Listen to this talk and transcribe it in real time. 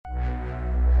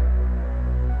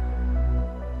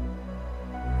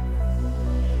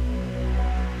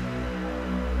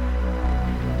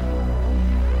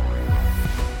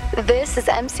This is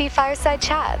MC Fireside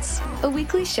Chats, a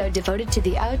weekly show devoted to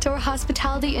the outdoor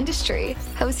hospitality industry,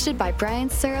 hosted by Brian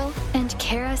Searle and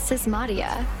Kara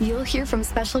Sismadia. You'll hear from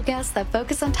special guests that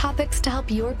focus on topics to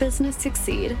help your business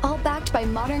succeed, all backed by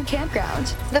Modern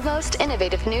Campground, the most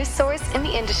innovative news source in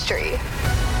the industry.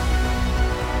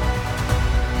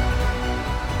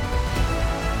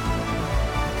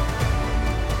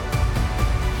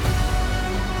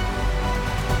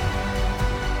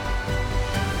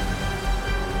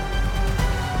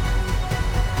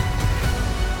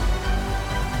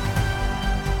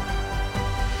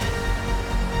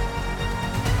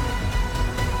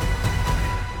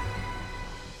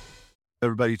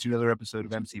 Everybody, to another episode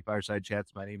of MC Fireside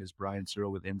Chats. My name is Brian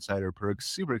Searle with Insider Perks.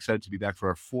 Super excited to be back for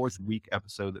our fourth week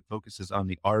episode that focuses on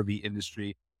the RV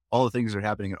industry, all the things that are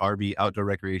happening in RV, outdoor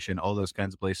recreation, all those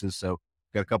kinds of places. So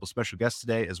we've got a couple special guests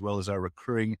today, as well as our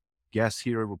recurring guests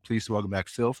here. We're pleased to welcome back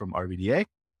Phil from RVDA,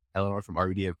 Eleonore from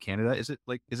RVDA of Canada. Is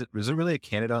there really a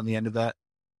Canada on the end of that?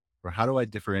 Or how do I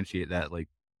differentiate that?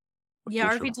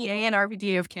 Yeah, RVDA and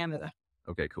RVDA of Canada.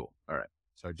 Okay, cool. All right.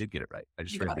 So I did get it right. I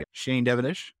just read it. Shane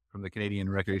Devenish from the Canadian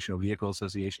Recreational Vehicle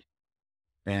Association,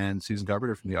 and Susan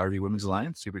Carpenter from the RV Women's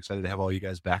Alliance. Super excited to have all you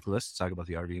guys back with us to talk about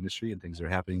the RV industry and things that are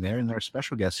happening there. And our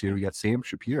special guests here, we got Sam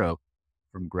Shapiro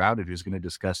from Grounded, who's going to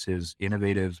discuss his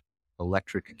innovative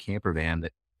electric camper van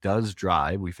that does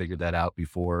drive. We figured that out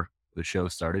before the show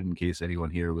started, in case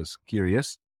anyone here was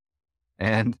curious.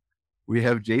 And we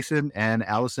have Jason and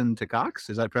Allison Tacaks.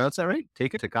 Is that pronounced that right?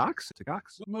 Tacaks?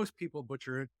 Most people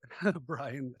butcher it.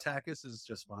 Brian, Tackas is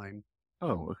just fine.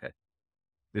 Oh, okay.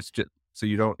 It's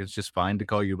just fine to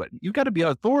call you, but you got to be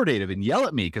authoritative and yell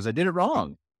at me because I did it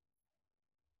wrong.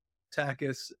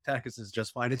 Tackas is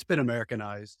just fine. It's been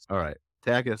Americanized. All right.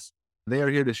 Tackas. They are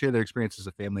here to share their experience as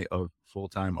a family of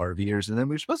full-time RVers. And then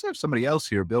we're supposed to have somebody else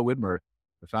here, Bill Widmer,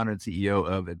 the founder and CEO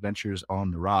of Adventures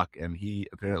on the Rock. And he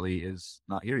apparently is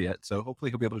not here yet. So hopefully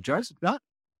he'll be able to join us. If not,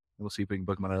 we'll see if we can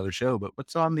book him on another show. But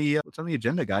what's on the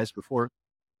agenda, guys, before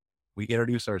we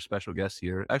introduce our special guests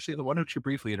here? Actually, why don't you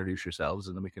briefly introduce yourselves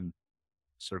and then we can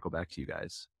circle back to you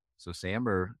guys. So Sam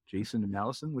or Jason and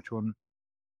Allison, which one?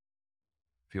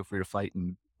 Feel free to fight,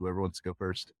 and whoever wants to go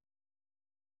first,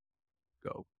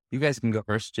 go. You guys can go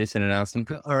first, Jason and Allison.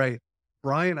 All right.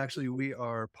 Brian, actually, we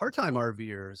are part-time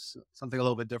RVers, something a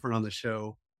little bit different on the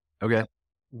show. Okay.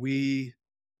 We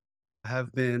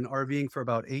have been RVing for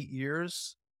about 8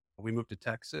 years. We moved to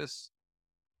Texas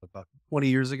about 20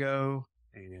 years ago.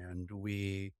 And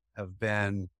we have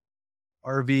been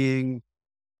RVing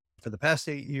for the past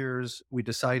 8 years. We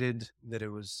decided that it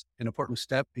was an important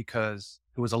step because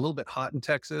it was a little bit hot in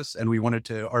Texas and we wanted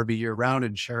to RV year round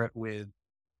and share it with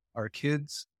our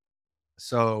kids.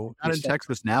 So not in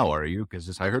Texas now, are you?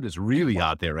 Because I heard it's really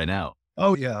hot there right now.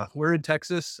 Oh yeah. We're in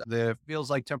Texas. The feels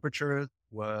like temperature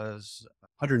was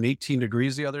 118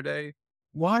 degrees the other day.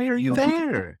 Why are you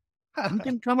there? You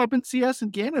can come up and see us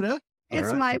in Canada.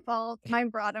 It's my fault. Mine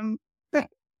brought him.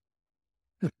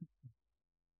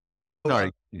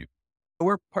 Sorry.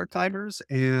 We're part-timers,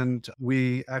 and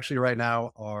we actually right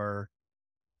now are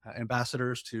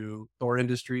ambassadors to Thor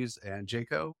Industries and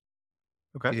Jayco.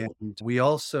 Okay. And we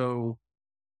also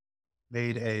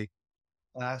made a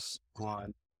class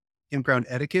on campground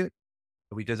etiquette.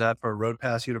 We did that for Road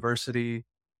Pass University.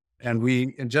 And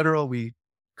in general, we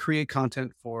create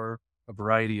content for a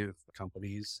variety of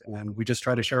companies, and we just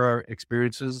try to share our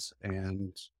experiences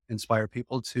and inspire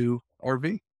people to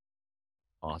RV.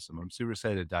 Awesome. I'm super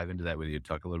excited to dive into that with you.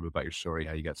 Talk a little bit about your story,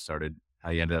 how you got started, how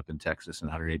you ended up in Texas and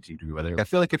 118-degree weather. I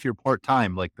feel like if you're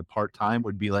part-time, like the part-time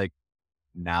would be like,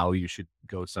 now you should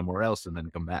go somewhere else and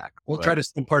then come back. We'll try to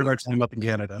spend part of our time up in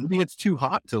Canada. Maybe it's too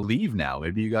hot to leave now.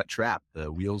 Maybe you got trapped.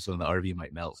 The wheels on the RV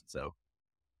might melt. So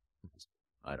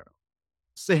I don't know.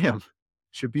 Sam,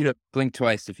 Shapiro. Blink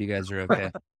twice if you guys are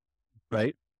okay.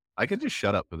 Right? I could just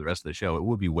shut up for the rest of the show. It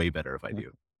would be way better if I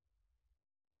do.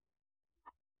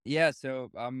 Yeah, so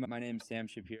my name's Sam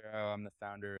Shapiro. I'm the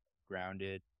founder of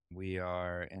Grounded. We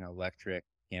are an electric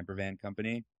camper van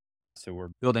company. So we're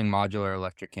building modular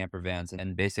electric camper vans.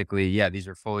 And basically, yeah, these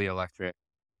are fully electric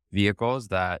vehicles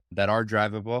that are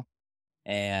drivable.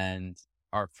 And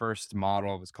our first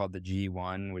model was called the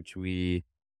G1, which we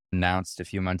announced a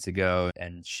few months ago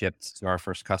and shipped to our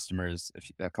first customers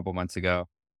a couple months ago.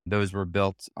 Those were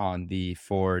built on the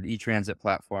Ford e-Transit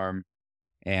platform.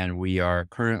 And we are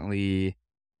currently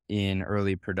in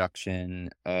early production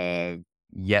of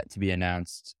yet to be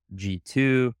announced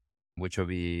G2, which will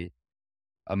be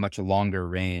a much longer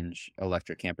range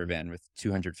electric camper van with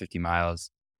 250 miles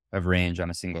of range on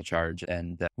a single charge.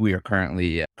 And we are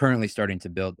currently starting to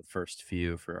build the first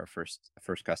few for our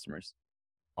first customers.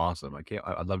 Awesome.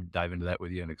 I'd love to dive into that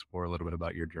with you and explore a little bit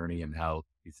about your journey and how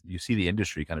you see the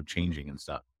industry kind of changing and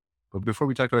stuff. But before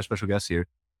we talk to our special guests here,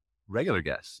 regular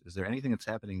guests, is there anything that's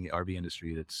happening in the RV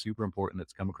industry that's super important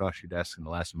that's come across your desk in the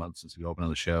last month since we opened on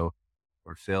the show,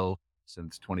 or Phil,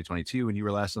 since 2022 when you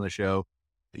were last on the show,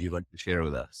 that you'd like to share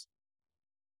with us?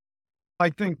 I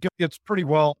think it's pretty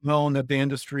well known that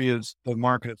the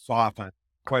market has softened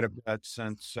quite a bit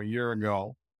since a year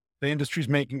ago. The industry's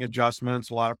making adjustments,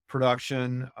 a lot of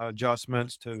production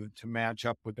adjustments to match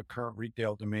up with the current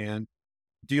retail demand.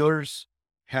 Dealers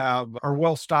are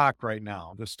well stocked right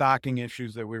now. The stocking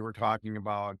issues that we were talking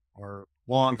about are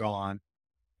long gone.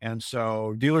 And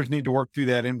so dealers need to work through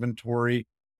that inventory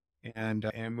and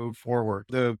move forward.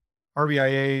 The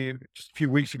RVIA just a few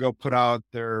weeks ago put out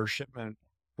their shipment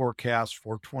forecast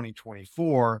for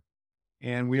 2024,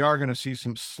 and we are going to see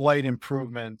some slight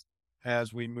improvement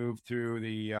as we move through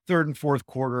the third and fourth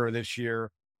quarter of this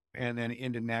year, and then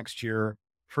into next year.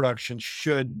 Production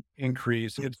should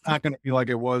increase. It's not going to be like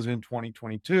it was in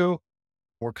 2022.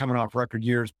 We're coming off record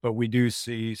years, but we do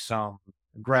see some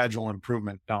gradual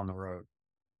improvement down the road.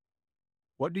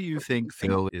 What do you think,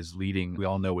 Phil, is leading? We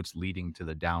all know what's leading to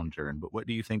the downturn, but what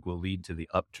do you think will lead to the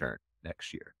upturn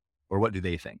next year? Or what do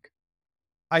they think?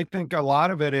 I think a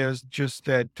lot of it is just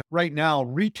that right now,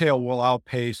 retail will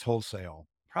outpace wholesale,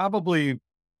 probably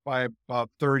by about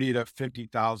 30 to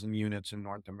 50,000 units in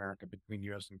North America between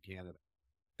US and Canada.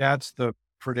 That's the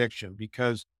prediction,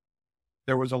 because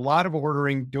there was a lot of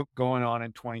ordering going on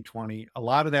in 2020. A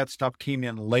lot of that stuff came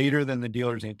in later than the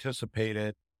dealers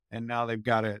anticipated. And now we've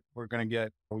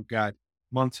got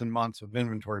months and months of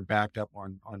inventory backed up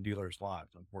on dealers'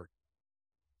 lots, unfortunately.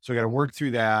 So we got to work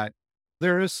through that.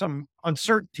 There is some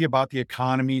uncertainty about the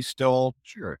economy still.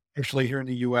 Sure. Actually, here in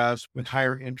the US with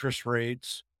higher interest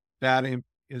rates, that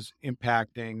is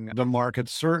impacting the market,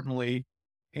 certainly.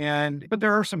 But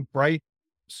there are some bright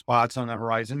spots on the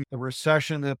horizon. The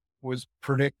recession that was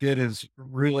predicted is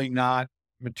really not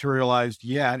materialized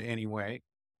yet anyway.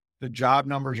 The job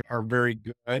numbers are very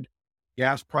good.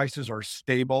 Gas prices are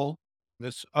stable.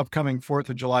 This upcoming 4th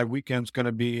of July weekend is going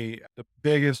to be the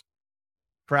biggest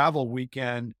travel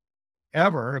weekend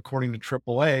ever, according to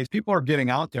AAA. People are getting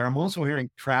out there. I'm also hearing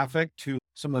traffic to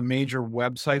some of the major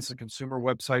websites, the consumer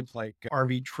websites like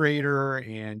RV Trader,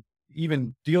 and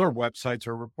even dealer websites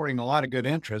are reporting a lot of good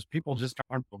interest. People just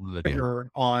aren't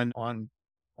bigger on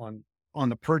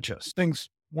the purchase. Things,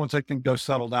 once I think they'll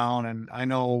settle down, and I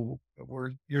know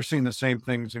you're seeing the same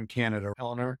things in Canada,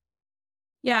 Eleanor.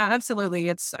 Yeah,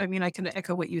 absolutely. I can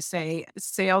echo what you say.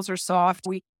 Sales are soft.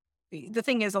 The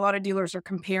thing is, a lot of dealers are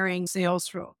comparing sales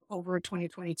for over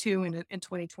 2022 and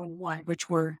 2021, which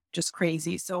were just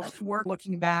crazy. So we're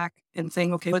looking back and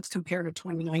saying, okay, let's compare to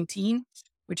 2019,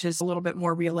 which is a little bit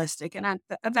more realistic. And at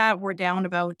that, we're down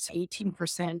about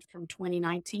 18% from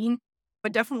 2019,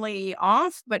 but definitely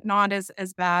off, but not as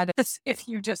bad as if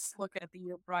you just look at the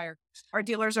year prior. Our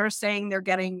dealers are saying they're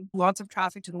getting lots of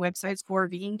traffic to the websites.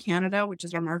 RVing Canada, which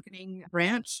is our marketing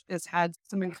branch, has had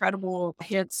some incredible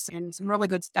hits and some really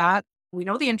good stats. We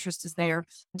know the interest is there.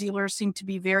 Dealers seem to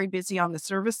be very busy on the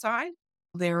service side.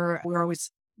 We're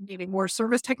always needing more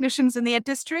service technicians in the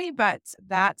industry,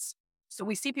 so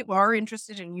we see people are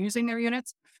interested in using their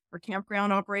units. Our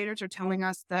campground operators are telling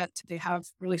us that they have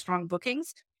really strong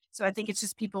bookings. So I think it's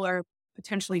just people are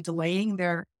potentially delaying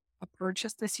their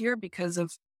purchase this year because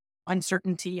of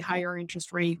uncertainty, higher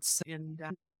interest rates, and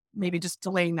maybe just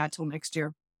delaying that till next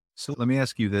year. So let me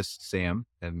ask you this, Sam,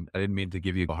 and I didn't mean to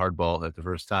give you a hard ball at the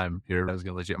first time here. I'm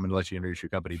going to let you introduce your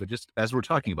company, but just as we're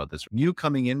talking about this, you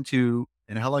coming into,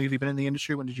 and how long have you been in the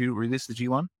industry? When did you release the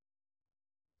G1? A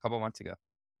couple months ago.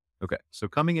 Okay. So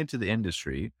coming into the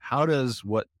industry, how does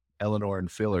what Eleanor and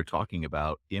Phil are talking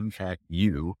about impact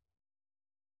you?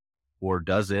 Or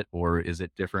does it, or is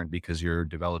it different because you're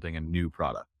developing a new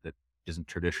product that isn't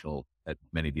traditional at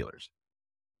many dealers?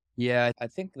 Yeah, I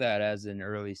think that as an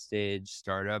early stage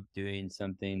startup doing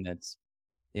something that's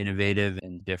innovative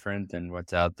and different than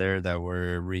what's out there, that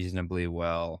we're reasonably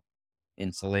well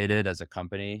insulated as a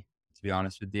company, to be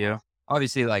honest with you.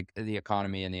 Obviously, like the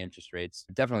economy and the interest rates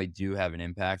definitely do have an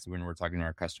impact when we're talking to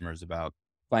our customers about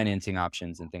financing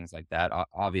options and things like that.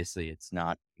 Obviously, it's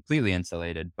not completely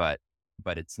insulated, but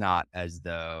it's not as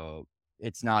though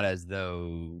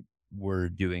we're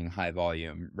doing high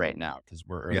volume right now because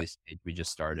we're early stage. We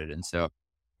just started. And so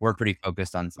we're pretty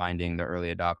focused on finding the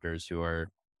early adopters who are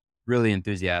really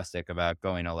enthusiastic about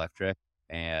going electric.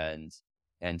 And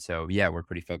so, yeah, we're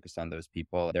pretty focused on those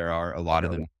people. There are a lot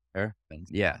of them there. And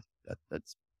yeah,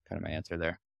 that's kind of my answer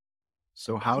there.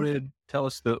 So tell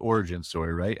us the origin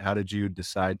story, right? How did you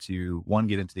decide to, one,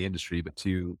 get into the industry, but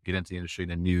two, get into the industry in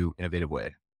a new, innovative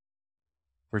way?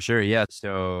 For sure. Yeah.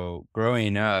 So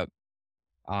growing up,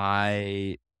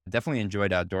 I definitely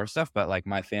enjoyed outdoor stuff, but like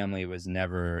my family was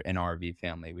never an RV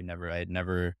family. I had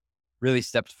never really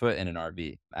stepped foot in an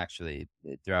RV actually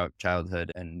throughout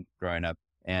childhood and growing up.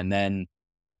 And then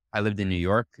I lived in New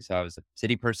York. So I was a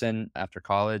city person after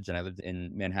college, and I lived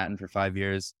in Manhattan for 5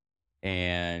 years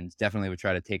and definitely would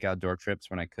try to take outdoor trips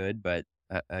when I could. But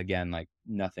again, like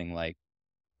nothing like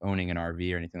owning an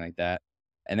RV or anything like that.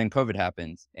 And then COVID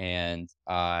happened, and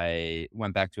I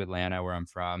went back to Atlanta, where I'm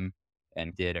from,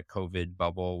 and did a COVID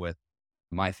bubble with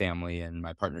my family and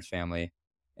my partner's family.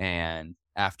 And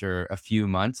after a few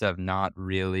months of not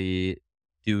really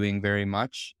doing very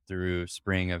much through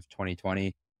spring of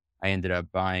 2020, I ended up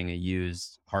buying a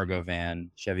used cargo van,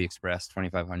 Chevy Express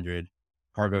 2500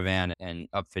 cargo van, and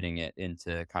upfitting it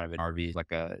into kind of an RV,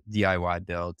 like a DIY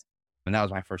build. And that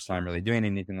was my first time really doing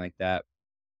anything like that.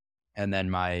 And then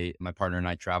my partner and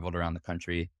I traveled around the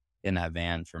country in that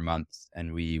van for months,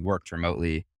 and we worked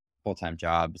remotely, full-time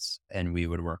jobs, and we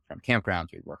would work from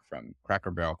campgrounds, we'd work from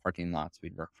Cracker Barrel parking lots,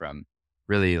 we'd work from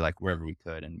really like wherever we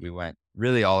could. And we went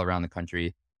really all around the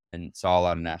country and saw a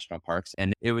lot of national parks.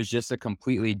 And it was just a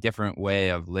completely different way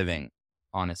of living,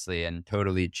 honestly, and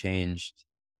totally changed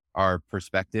our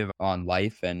perspective on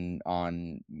life and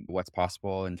on what's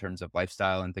possible in terms of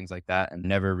lifestyle and things like that. And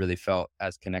never really felt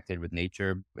as connected with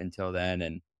nature until then.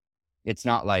 And it's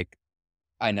not like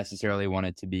I necessarily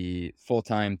wanted to be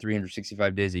full-time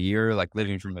 365 days a year, like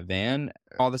living from a van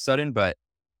all of a sudden, but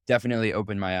definitely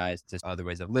opened my eyes to other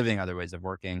ways of living, other ways of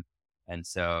working. And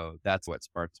so that's what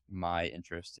sparked my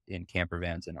interest in camper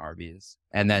vans and RVs.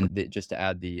 And then just to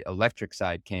add, the electric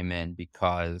side came in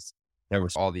because there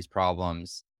was all these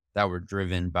problems that were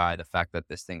driven by the fact that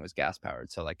this thing was gas powered.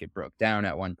 So like it broke down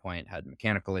at one point, had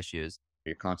mechanical issues.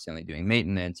 You're constantly doing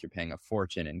maintenance. You're paying a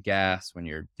fortune in gas when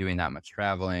you're doing that much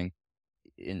traveling.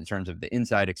 In terms of the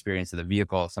inside experience of the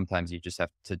vehicle, sometimes you just have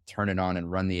to turn it on and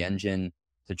run the engine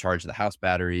to charge the house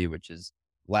battery, which is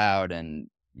loud, and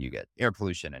you get air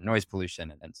pollution and noise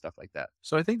pollution and stuff like that.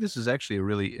 So I think this is actually a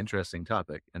really interesting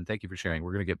topic, and thank you for sharing.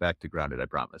 We're going to get back to grounded, I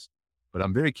promise. But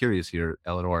I'm very curious here,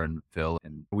 Eleanor and Phil,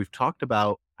 and we've talked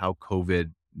about how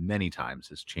COVID many times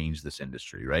has changed this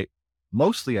industry, right?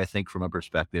 Mostly, I think, from a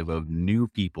perspective of new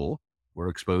people were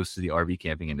exposed to the RV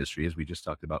camping industry, as we just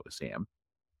talked about with Sam,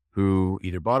 who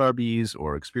either bought RVs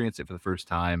or experienced it for the first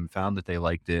time, found that they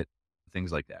liked it,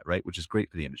 things like that, right? Which is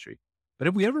great for the industry. But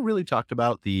have we ever really talked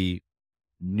about the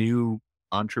new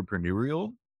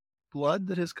entrepreneurial blood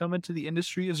that has come into the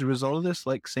industry as a result of this?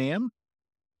 Like Sam,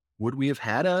 would we have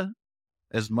had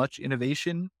as much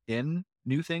innovation in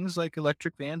new things like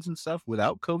electric vans and stuff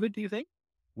without COVID, do you think?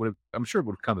 I'm sure it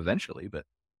would have come eventually, but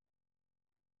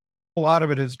A lot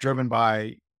of it is driven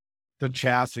by the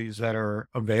chassis that are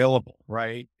available,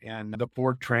 right? And the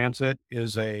Ford Transit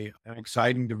is an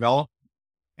exciting development.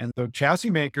 And the chassis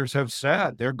makers have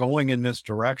said they're going in this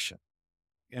direction.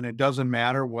 And it doesn't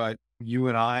matter what you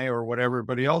and I or what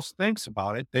everybody else thinks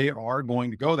about it, they are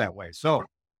going to go that way. So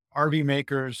RV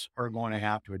makers are going to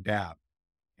have to adapt.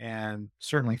 And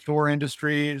certainly Thor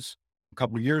Industries, a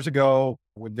couple of years ago,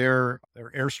 with their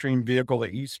Airstream vehicle, the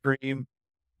eStream,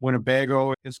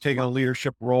 Winnebago is taking a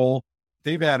leadership role.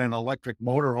 They've had an electric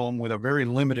motorhome with a very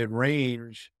limited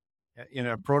range in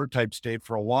a prototype state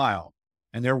for a while.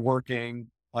 And they're working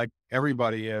like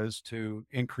everybody is to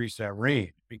increase that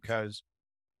range, because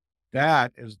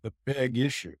that is the big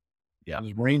issue. Yeah.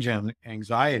 Is range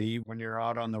anxiety when you're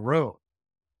out on the road.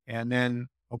 And then,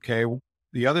 okay,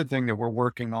 the other thing that we're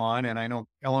working on, and I know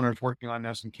Eleanor's working on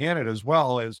this in Canada as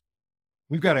well, is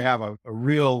we've got to have a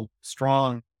real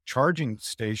strong charging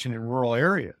station in rural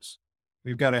areas.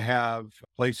 We've got to have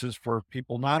places for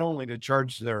people not only to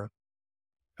charge their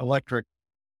electric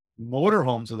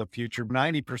motorhomes of the future.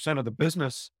 90% of the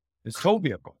business is tow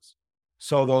vehicles.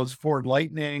 So those Ford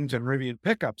Lightnings and Rivian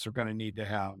pickups are going to need to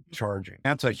have charging.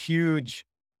 That's a huge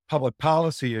public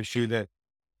policy issue that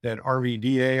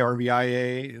RVDA,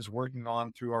 RVIA is working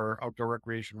on through our Outdoor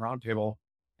Recreation Roundtable.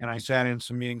 And I sat in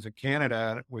some meetings in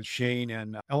Canada with Shane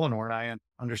and Eleanor, and I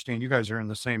understand you guys are in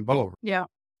the same boat. Yeah,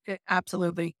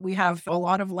 absolutely. We have a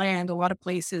lot of land, a lot of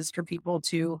places for people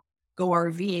to go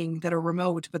RVing that are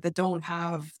remote, but that don't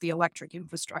have the electric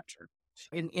infrastructure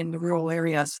in the rural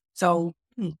areas. So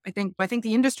I think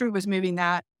the industry was moving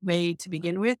that way to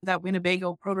begin with. That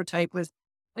Winnebago prototype was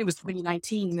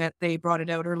 2019 that they brought it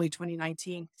out, early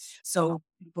 2019. So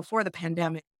before the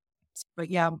pandemic. But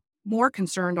yeah, more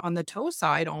concerned on the tow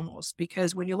side almost,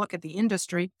 because when you look at the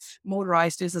industry,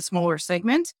 motorized is a smaller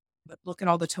segment, but look at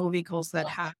all the tow vehicles that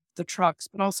have the trucks,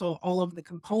 but also all of the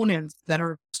components that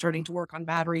are starting to work on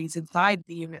batteries inside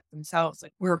the unit themselves.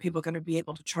 Like, where are people going to be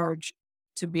able to charge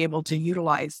to be able to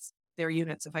utilize their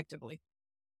units effectively.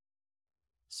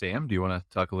 Sam, do you want to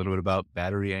talk a little bit about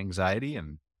battery anxiety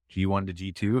and G1 to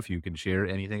G2, if you can share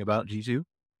anything about G2?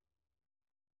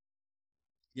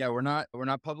 Yeah, we're not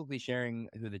publicly sharing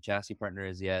who the chassis partner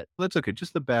is yet. That's okay.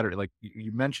 Just the battery. Like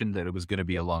you mentioned that it was going to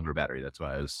be a longer battery. That's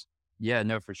why I was. Yeah,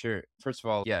 no, for sure. First of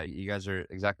all, yeah, you guys are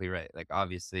exactly right. Like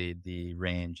obviously the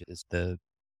range is the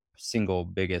single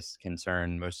biggest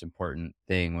concern, most important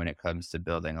thing when it comes to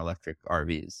building electric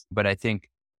RVs. But I think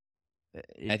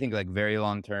like very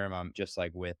long term, just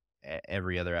like with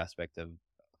every other aspect of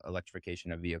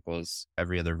electrification of vehicles,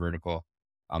 every other vertical,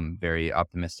 I'm very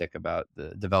optimistic about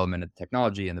the development of the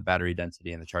technology and the battery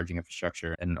density and the charging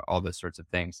infrastructure and all those sorts of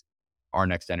things. Our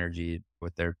Next Energy,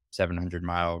 with their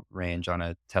 700-mile range on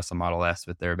a Tesla Model S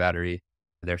with their battery,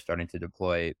 they're starting to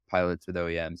deploy pilots with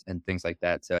OEMs and things like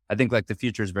that. So I think like the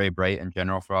future is very bright in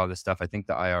general for all this stuff. I think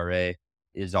the IRA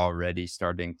is already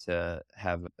starting to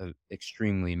have an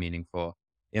extremely meaningful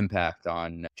impact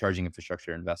on charging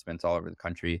infrastructure investments all over the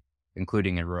country,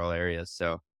 including in rural areas.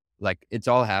 So like it's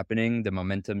all happening. The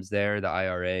momentum's there. The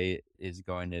IRA is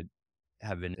going to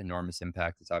have an enormous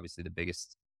impact. It's obviously the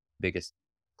biggest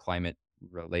climate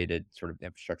related sort of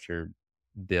infrastructure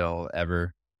bill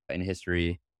ever in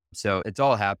history. So it's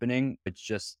all happening. It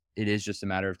is just a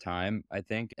matter of time, I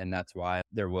think. And that's why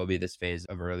there will be this phase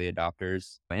of early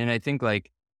adopters. And I think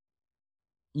like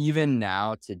even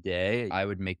now today, I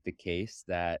would make the case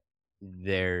that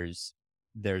there is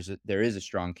a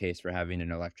strong case for having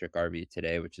an electric RV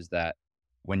today, which is that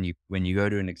when you go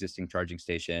to an existing charging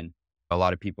station, a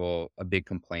lot of people, a big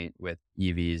complaint with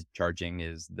EVs charging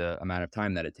is the amount of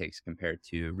time that it takes compared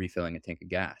to refilling a tank of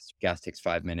gas. Gas takes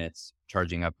 5 minutes.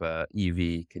 Charging up a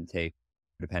EV can take,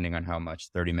 depending on how much,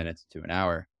 30 minutes to an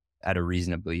hour at a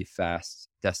reasonably fast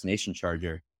destination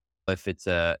charger. If it's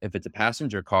a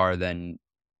passenger car, then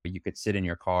you could sit in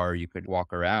your car, you could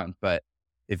walk around. But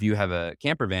if you have a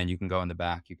camper van, you can go in the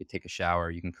back, you could take a shower,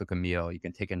 you can cook a meal, you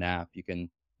can take a nap, you can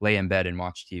lay in bed and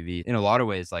watch TV. In a lot of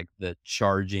ways, like the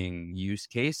charging use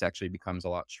case actually becomes a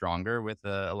lot stronger with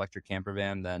an electric camper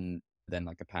van than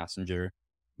like a passenger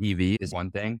EV is one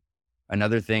thing.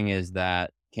 Another thing is that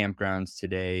campgrounds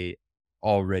today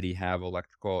already have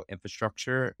electrical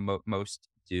infrastructure. Most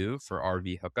do for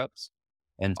RV hookups.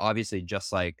 And obviously,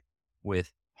 just like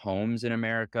with homes in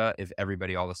America, if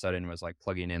everybody all of a sudden was like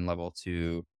plugging in level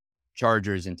 2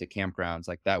 chargers into campgrounds,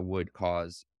 like that would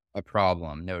cause a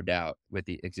problem, no doubt, with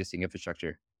the existing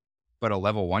infrastructure. But a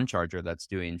level 1 charger that's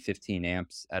doing 15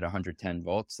 amps at 110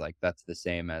 volts, like that's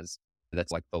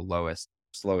like the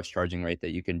slowest charging rate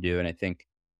that you can do. And I think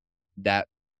that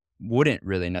wouldn't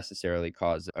really necessarily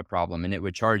cause a problem, and it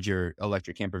would charge your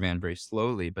electric camper van very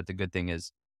slowly. But the good thing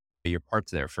is your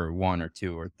park's there for 1 or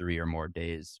 2 or 3 or more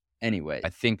days anyway. I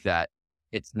think that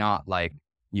it's not like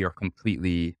you're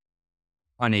completely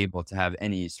unable to have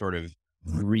any sort of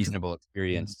reasonable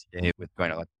experience today with going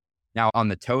electric. Now on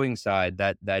the towing side,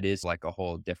 that is like a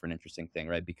whole different interesting thing,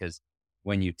 right? Because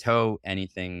when you tow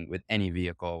anything with any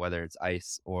vehicle, whether it's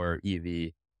ICE or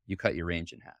EV, you cut your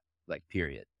range in half, like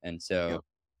period. And so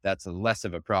that's less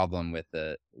of a problem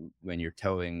when you're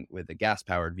towing with a gas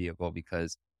powered vehicle,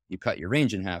 because you cut your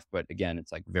range in half. But again,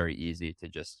 it's like very easy to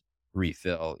just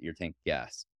refill your tank of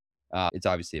gas. It's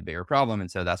obviously a bigger problem. And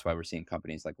so that's why we're seeing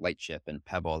companies like Lightship and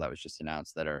Pebble that was just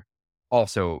announced that are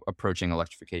also approaching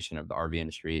electrification of the RV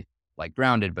industry like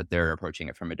Grounded, but they're approaching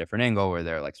it from a different angle where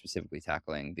they're like specifically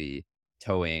tackling the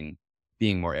towing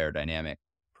being more aerodynamic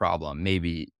problem,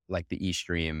 maybe like the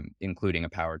E-Stream, including a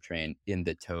powertrain in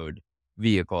the towed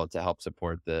vehicle to help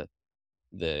support the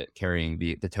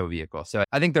tow vehicle. So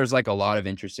I think there's like a lot of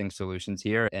interesting solutions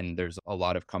here, and there's a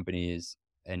lot of companies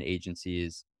and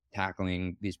agencies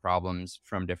tackling these problems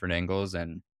from different angles,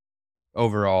 and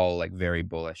overall like very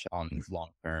bullish on long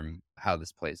term how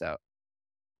this plays out.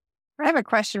 I have a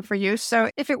question for you. So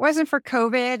if it wasn't for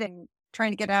COVID and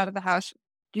trying to get out of the house,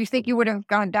 do you think you would have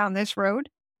gone down this road?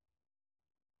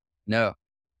 No.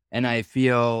 And I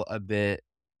feel a bit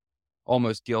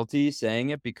almost guilty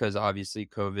saying it, because obviously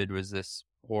COVID was this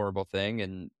horrible thing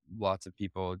and lots of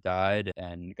people died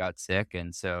and got sick.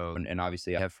 And so, and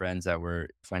obviously I have friends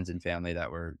and family that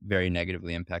were very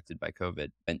negatively impacted by COVID.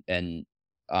 And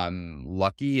I'm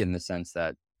lucky in the sense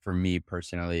that for me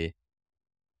personally,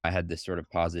 I had this sort of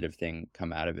positive thing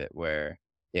come out of it where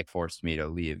it forced me to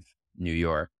leave New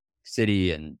York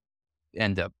City and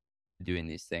end up doing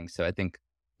these things. So I think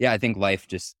life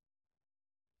just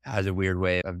has a weird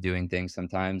way of doing things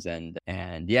sometimes. And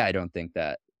yeah, I don't think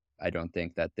that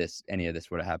any of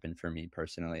this would have happened for me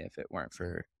personally if it weren't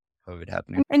for COVID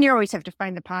happening. And you always have to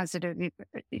find the positive.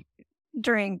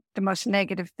 during the most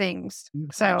negative things. You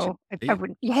So Yeah.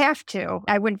 you have to.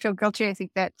 I wouldn't feel guilty. I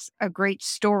think that's a great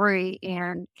story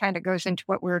and kind of goes into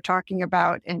what we were talking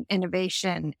about in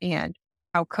innovation and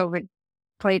how COVID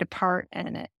played a part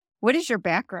in it. What is your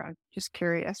background? Just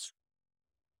curious.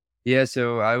 Yeah,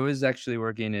 so I was actually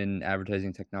working in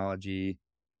advertising technology,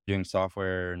 doing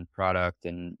software and product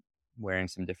and wearing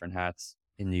some different hats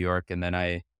in New York. And then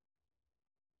I,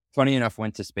 funny enough,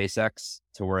 went to SpaceX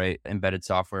to write embedded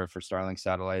software for Starlink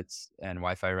satellites and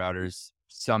Wi-Fi routers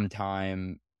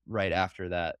sometime right after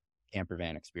that camper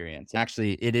van experience.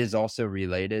 Actually, it is also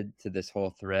related to this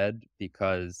whole thread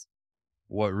because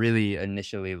what really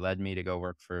initially led me to go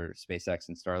work for SpaceX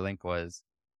and Starlink was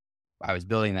I was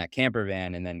building that camper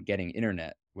van, and then getting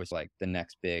internet was like the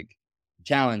next big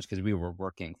challenge because we were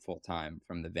working full time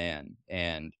from the van,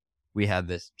 and we had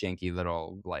this janky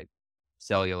little like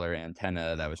cellular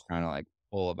antenna that was trying to like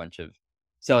pull a bunch of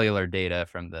cellular data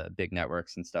from the big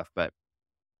networks and stuff. But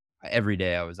every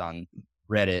day I was on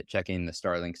Reddit checking the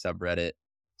Starlink subreddit,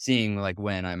 seeing like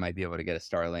when I might be able to get a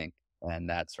Starlink, and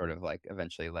that sort of like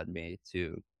eventually led me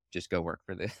to just go work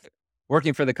for the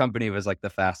working for the company was like the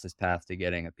fastest path to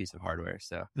getting a piece of hardware.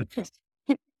 So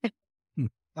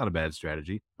Not a bad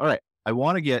strategy. All right. I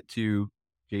want to get to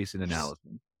Jason and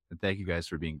Allison, and thank you guys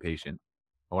for being patient.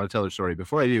 I want to tell their story.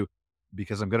 Before I do,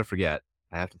 because I'm going to forget,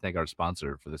 I have to thank our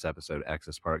sponsor for this episode,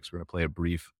 AccessParks. We're going to play a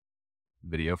brief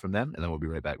video from them, and then we'll be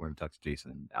right back. We're going to talk to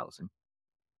Jason and Allison.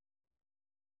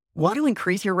 Want to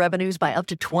increase your revenues by up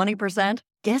to 20%?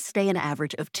 Guests stay an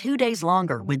average of 2 days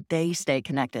longer when they stay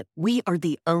connected. We are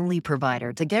the only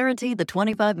provider to guarantee the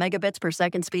 25 megabits per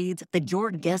second speeds that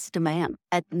your guests demand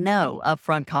at no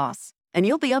upfront costs. And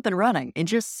you'll be up and running in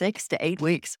just 6 to 8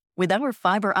 weeks. With our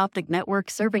fiber optic network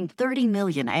serving 30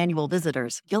 million annual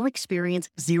visitors, you'll experience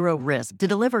zero risk to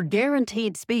deliver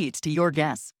guaranteed speeds to your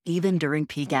guests, even during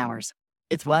peak hours.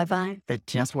 It's Wi-Fi that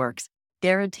just works.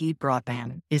 Guaranteed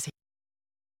broadband is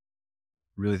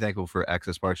Really thankful for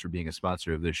AccessParks for being a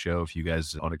sponsor of this show. If you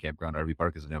guys own a campground RV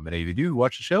park, as I know many of you do,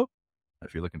 watch the show.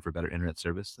 If you're looking for better internet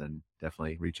service, then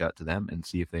definitely reach out to them and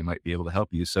see if they might be able to help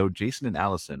you. So Jason and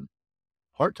Allison,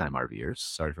 part-time RVers.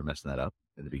 Sorry for messing that up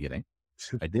at the beginning.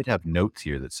 I did have notes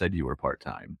here that said you were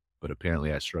part-time, but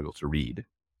apparently I struggle to read,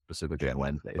 specifically on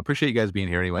Wednesday. Appreciate you guys being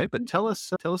here anyway, but tell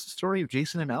us the story of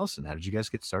Jason and Allison. How did you guys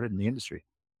get started in the industry?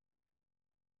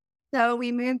 So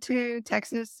we moved to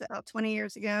Texas about 20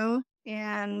 years ago,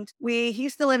 and he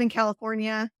used to live in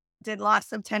California, did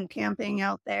lots of tent camping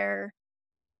out there.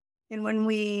 And when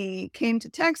we came to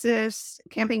Texas,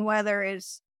 camping weather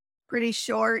is pretty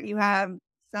short. You have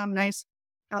some nice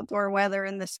outdoor weather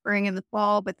in the spring and the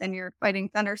fall, but then you're fighting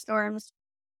thunderstorms.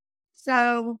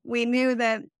 So we knew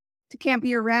that to camp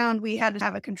year round, we had to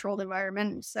have a controlled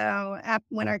environment. So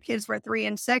when our kids were 3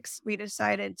 and 6, we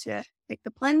decided to take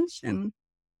the plunge. And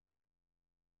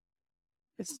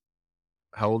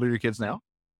How old are your kids now?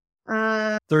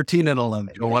 13 and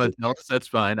 11. Don't want to tell us? That's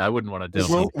fine. I wouldn't want to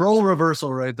tell. Role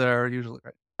reversal right there, usually.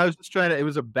 Right. I was just trying to, it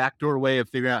was a backdoor way of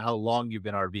figuring out how long you've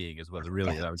been RVing is what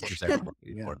really, I was just saying.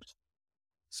 Yeah.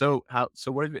 So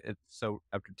what have you, so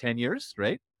after 10 years,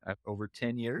 right? Over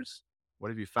 10 years, what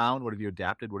have you found? What have you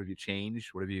adapted? What have you changed?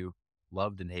 What have you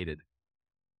loved and hated?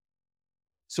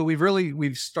 So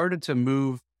we've started to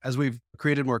move, as we've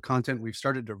created more content, we've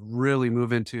started to really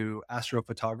move into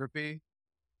astrophotography,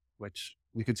 which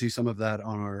we could see some of that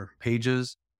on our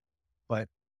pages. But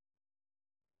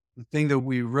the thing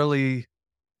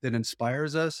that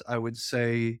inspires us, I would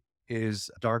say,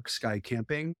 is dark sky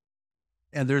camping.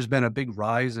 And there's been a big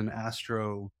rise in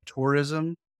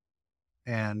astrotourism.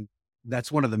 And that's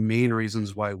one of the main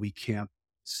reasons why we camp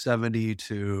 70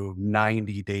 to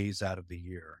 90 days out of the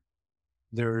year.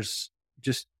 There's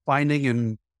just finding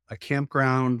in a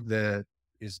campground that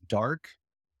is dark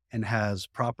and has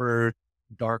proper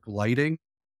dark lighting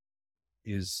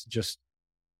is just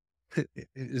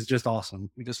awesome.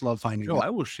 We just love finding No, I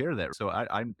will share that. So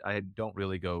I don't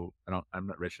really go, I'm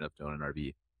not rich enough to own an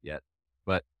RV yet,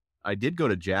 but I did go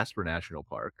to Jasper National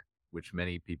Park, which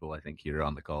many people I think here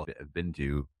on the call have been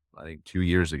to, I think 2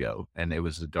 years ago. And it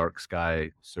was a dark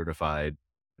sky certified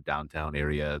downtown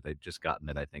area. They'd just gotten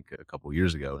it, I think, a couple of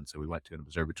years ago. And so we went to an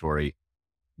observatory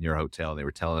near a hotel and they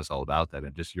were telling us all about that.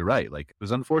 And just, you're right. Like, it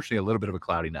was unfortunately a little bit of a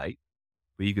cloudy night,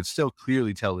 but you could still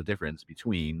clearly tell the difference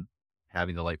between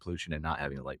having the light pollution and not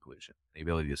having the light pollution, the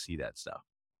ability to see that stuff.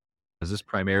 Is this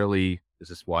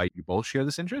why you both share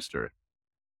this interest, or?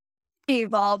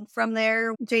 Evolved from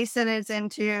there. Jason is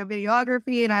into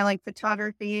videography and I like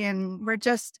photography, and we're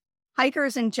just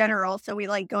hikers in general. So we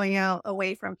like going out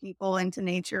away from people into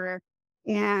nature.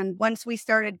 And once we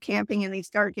started camping in these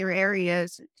darker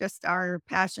areas, just our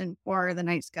passion for the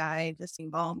night sky just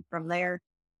evolved from there.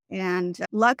 And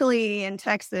luckily in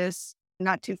Texas,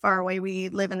 not too far away, we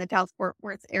live in the Dallas Fort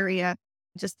Worth area,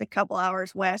 just a couple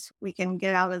hours west. We can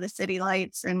get out of the city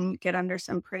lights and get under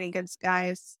some pretty good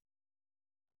skies.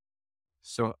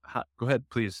 So go ahead,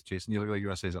 please, Jason. You look like you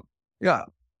want to say something. Yeah.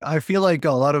 I feel like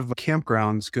a lot of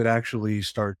campgrounds could actually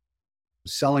start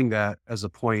selling that as a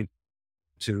point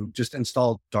to just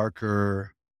install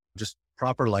darker, just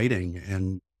proper lighting.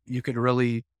 And you can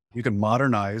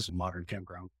modernize a modern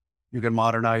campground. You can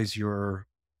modernize your...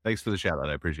 Thanks for the shout out.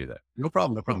 I appreciate that. No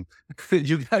problem. No problem.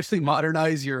 You can actually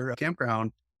modernize your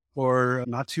campground for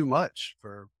not too much.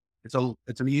 It's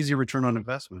an easy return on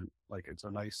investment. Like it's a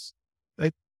nice...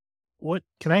 What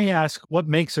can I ask? What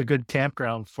makes a good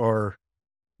campground for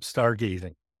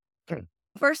stargazing?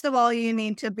 First of all, you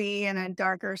need to be in a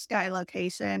darker sky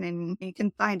location, and you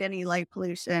can find any light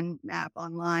pollution map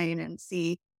online and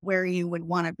see where you would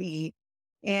want to be.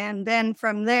 And then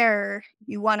from there,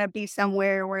 you want to be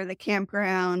somewhere where the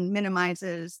campground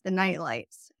minimizes the night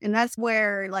lights. And that's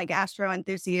where like astro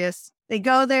enthusiasts, they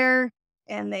go there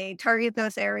and they target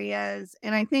those areas.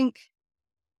 And I think,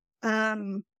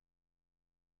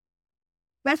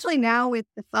 especially now with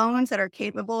the phones that are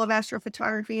capable of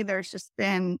astrophotography, there's just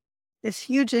been this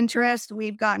huge interest.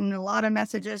 We've gotten a lot of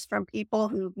messages from people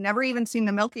who've never even seen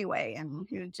the Milky Way and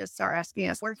who just are asking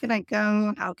us, where can I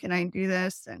go? How can I do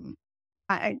this? And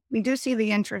we do see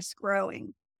the interest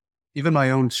growing. Even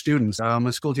my own students, I'm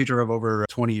a school teacher of over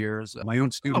 20 years. My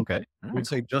own students, Okay. I would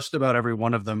say just about every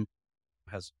one of them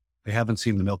they haven't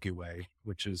seen the Milky Way,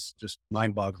 which is just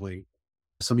mind boggling.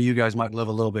 Some of you guys might live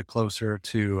a little bit closer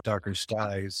to darker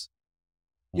skies.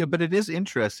 Yeah, but it is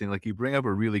interesting. Like you bring up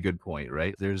a really good point,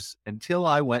 right? Until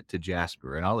I went to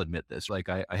Jasper, and I'll admit this, like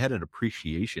I had an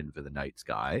appreciation for the night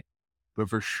sky, but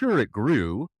for sure it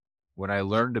grew when I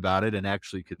learned about it and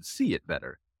actually could see it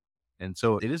better. And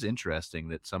so it is interesting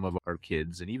that some of our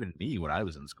kids, and even me when I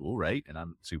was in school, right? And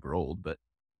I'm super old, but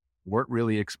weren't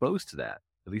really exposed to that.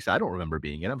 At least I don't remember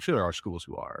being in. I'm sure there are schools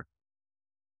who are.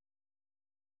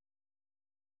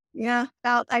 Yeah,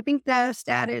 I think the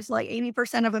stat is like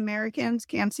 80% of Americans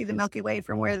can't see the Milky Way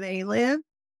from where they live.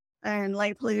 And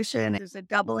light pollution is a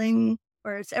doubling,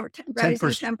 or it's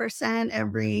 10%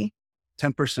 every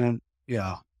 10%.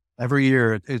 Yeah. Every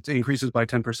year it increases by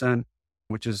 10%,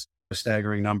 which is a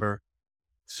staggering number.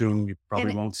 Soon you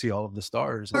probably won't see all of the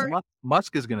stars. Well,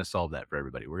 Musk is going to solve that for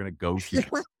everybody. We're going to go see it.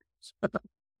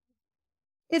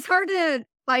 It's hard to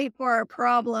fight for a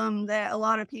problem that a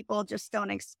lot of people just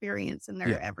don't experience in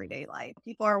their everyday life.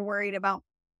 People are worried about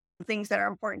things that are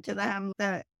important to them,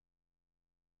 that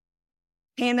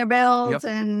paying their bills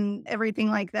and everything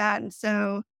like that. And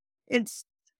so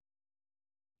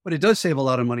but it does save a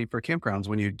lot of money for campgrounds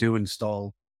when you do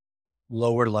install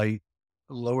lower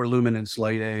luminance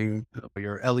lighting,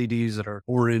 your LEDs that are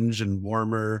orange and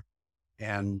warmer.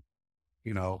 And,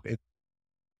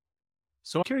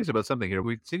 So I'm curious about something here.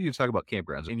 We continue to talk about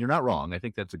campgrounds, and you're not wrong. I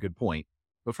think that's a good point.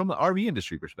 But from the RV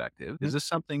industry perspective, is this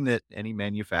something that any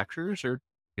manufacturers, or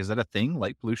is that a thing,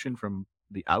 light pollution from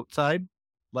the outside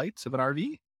lights of an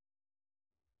RV?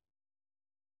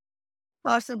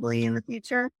 possibly in the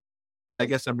future. I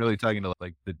guess I'm really talking to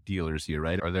like the dealers here,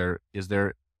 right? Is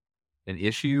there an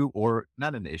issue, or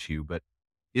not an issue, but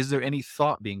is there any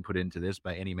thought being put into this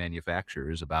by any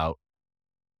manufacturers about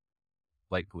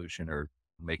light pollution, or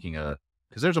because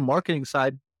there's a marketing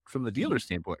side from the dealer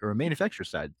standpoint, or a manufacturer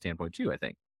side standpoint too, I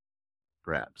think,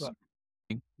 perhaps. Well,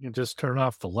 you can just turn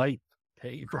off the light.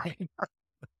 Hey, Brian.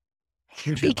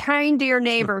 Be kind to your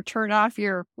neighbor. Turn off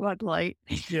your floodlight.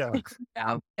 Yeah.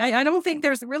 I don't think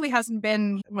really hasn't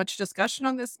been much discussion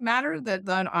on this matter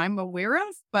that I'm aware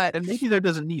of, but And maybe there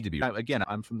doesn't need to be. Again,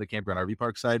 I'm from the campground RV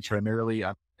park side. Primarily,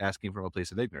 I'm asking from a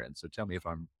place of ignorance. So tell me if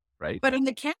I'm right. But on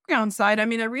the campground side, I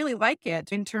mean, I really like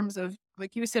it in terms of,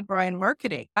 like you said, Brian,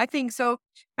 marketing. I think so.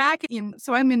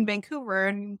 So I'm in Vancouver,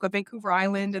 and Vancouver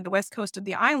Island and the west coast of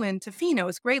the island, Tofino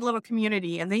is a great little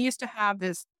community. And they used to have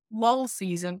this lull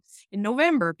season in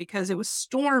November because it was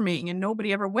storming and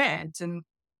nobody ever went. And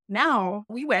now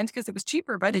we went because it was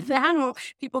cheaper, but now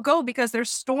people go because they're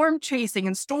storm chasing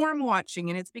and storm watching,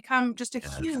 and it's become just a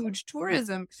huge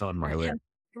tourism. It's on my list.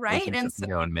 Right. And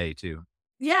so, in May too.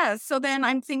 Yeah. So then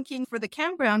I'm thinking for the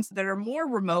campgrounds that are more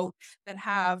remote, that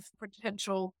have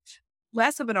potential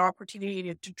less of an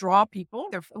opportunity to draw people,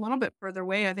 they're a little bit further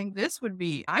away. I think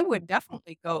I would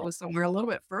definitely go somewhere a little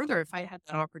bit further if I had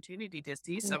that opportunity to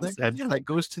see something. That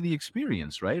goes to the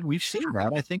experience, right? We've seen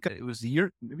that. I think it was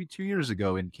maybe 2 years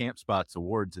ago in Camp Spots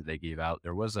Awards that they gave out.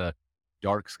 There was a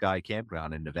dark sky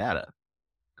campground in Nevada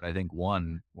I think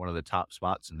won one of the top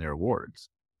spots in their awards.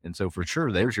 And so for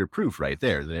sure, there's your proof right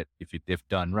there that if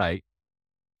done right,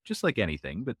 just like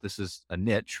anything, but this is a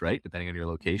niche, right? Depending on your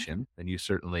location, then you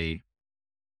certainly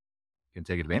can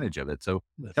take advantage of it. So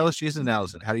tell us, Jason and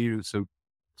Allison, so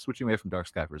switching away from dark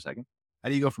sky for a second, how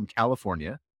do you go from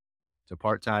California to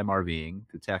part-time RVing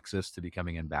to Texas to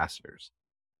becoming ambassadors?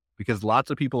 Because lots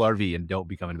of people RV and don't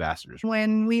become ambassadors.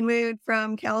 When we moved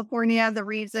from California, the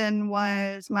reason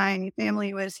was my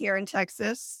family was here in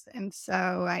Texas. And so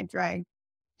I dragged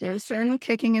Jason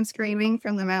kicking and screaming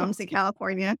from the mountains of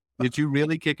California. Did you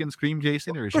really kick and scream,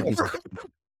 Jason? Or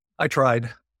I tried.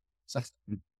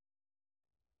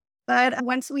 But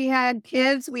once we had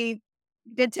kids, we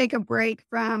did take a break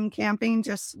from camping.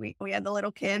 We had the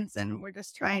little kids and we're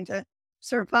just trying to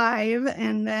survive.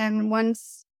 And then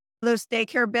once those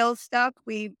daycare bills stuck,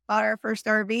 we bought our first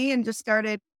RV and just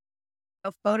started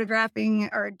photographing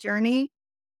our journey.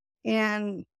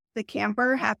 And the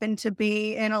camper happened to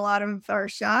be in a lot of our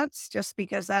shots just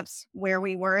because that's where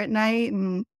we were at night.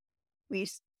 And we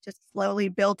just slowly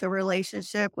built a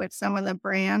relationship with some of the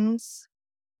brands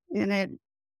and it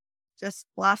just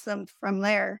blossomed from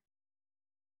there.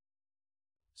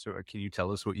 So can you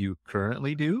tell us what you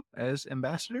currently do as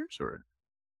ambassadors? Or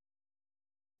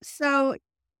so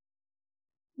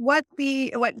what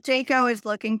Jayco is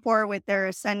looking for with their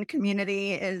Ascend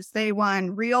community is they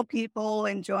want real people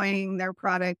enjoying their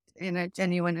product in a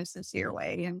genuine and sincere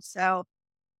way. And so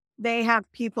they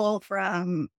have people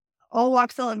from all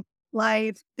walks of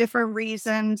life, different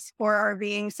reasons for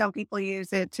RVing. Some people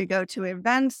use it to go to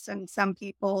events and some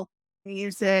people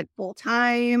use it full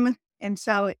time. And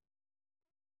so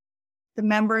the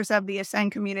members of the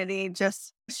Ascend community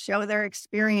just show their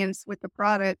experience with the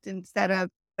product instead of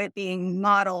it being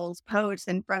models posed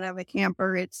in front of a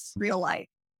camper. It's real life.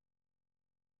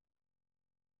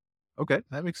 Okay,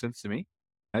 that makes sense to me.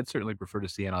 I'd certainly prefer to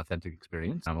see an authentic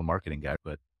experience. I'm a marketing guy,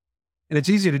 and it's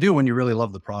easy to do when you really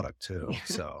love the product too.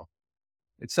 So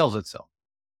it sells itself.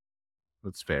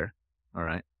 That's fair. All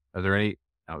right. Are there any?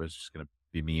 I was just going to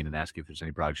be mean and ask you if there's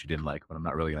any products you didn't like, but I'm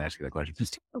not really going to ask you that question.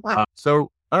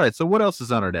 All right. So what else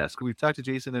is on our desk? We've talked to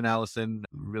Jason and Allison,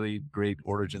 really great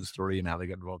origin story and how they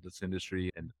got involved in this industry.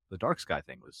 And the dark sky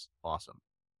thing was awesome.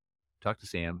 Talked to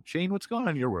Sam. Shane, what's going on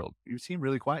in your world? You seem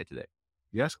really quiet today.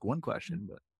 You ask one question,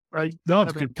 but right. No,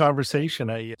 it's a good conversation.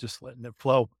 I just letting it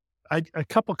flow. A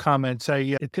couple comments.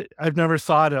 I've never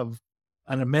thought of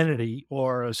an amenity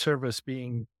or a service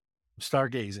being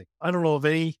stargazing. I don't know of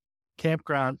any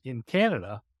campground in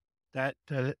Canada that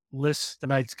lists the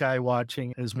night sky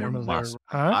watching as one of their.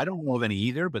 I don't know of any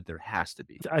either, but there has to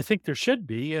be. I think there should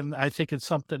be, and I think it's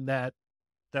something that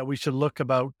we should look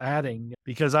about adding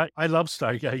because I love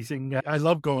stargazing. I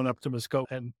love going up to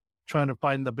Muskoka and trying to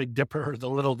find the Big Dipper or the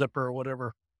Little Dipper or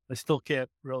whatever. I still can't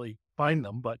really find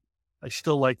them, but I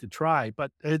still like to try.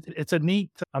 But it's a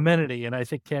neat amenity, and I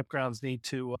think campgrounds need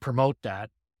to promote that.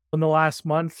 In the last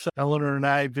month, Eleanor and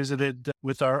I visited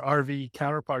with our RV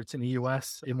counterparts in the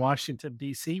U.S. in Washington,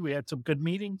 D.C. We had some good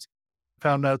meetings,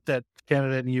 found out that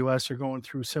Canada and the U.S. are going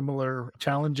through similar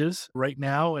challenges right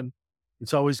now. And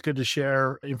it's always good to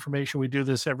share information. We do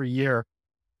this every year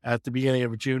at the beginning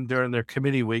of June during their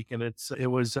committee week. And it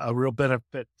was a real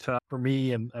benefit for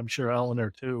me, and I'm sure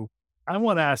Eleanor too. I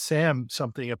want to ask Sam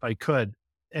something if I could,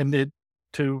 and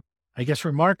to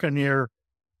remark on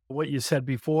what you said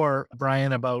before,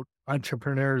 Brian, about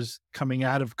entrepreneurs coming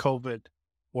out of COVID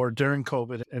or during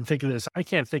COVID and think of this. I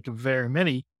can't think of very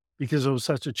many because it was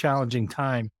such a challenging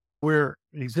time. We're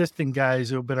existing guys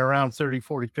who have been around 30,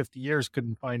 40, 50 years,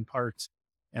 couldn't find parts.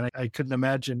 And I couldn't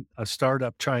imagine a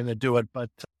startup trying to do it. But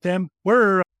Sam,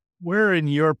 where in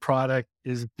your product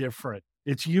is different?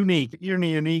 It's unique. You're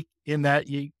unique in that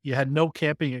you had no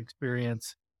camping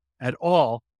experience at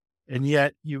all. And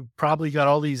yet you probably got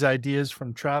all these ideas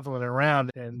from traveling around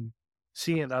and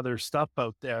seeing other stuff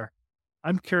out there.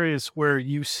 I'm curious where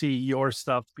you see your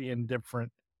stuff being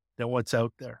different than what's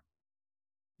out there.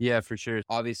 Yeah, for sure.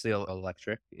 Obviously,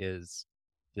 electric is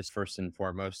just first and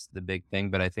foremost the big thing.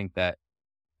 But I think that,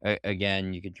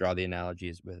 again, you could draw the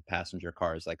analogies with passenger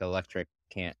cars. Like electric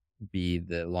can't be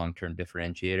the long-term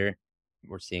differentiator.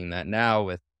 We're seeing that now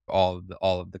with all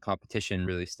of the competition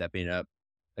really stepping up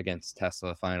against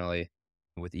Tesla finally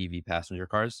with EV passenger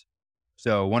cars.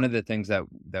 So one of the things that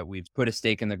we've put a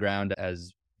stake in the ground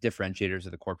as differentiators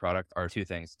of the core product are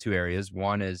two areas.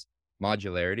 One is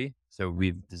modularity. So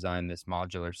we've designed this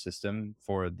modular system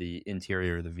for the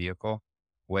interior of the vehicle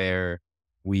where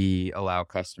we allow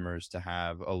customers to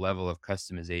have a level of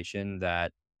customization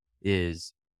that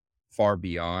is far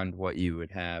beyond what you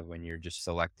would have when you're just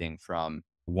selecting from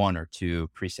one or two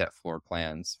preset floor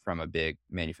plans from a big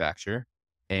manufacturer.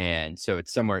 And so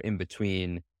it's somewhere in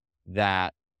between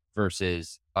that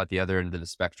versus at the other end of the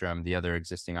spectrum. The other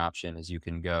existing option is you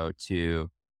can go to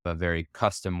a very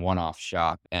custom one-off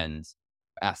shop and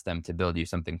ask them to build you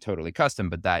something totally custom,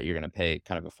 but that you're going to pay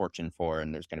kind of a fortune for.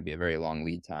 And there's going to be a very long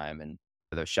lead time. And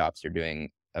for those shops are doing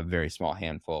a very small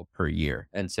handful per year.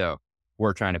 And so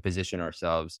we're trying to position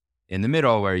ourselves in the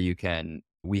middle where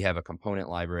we have a component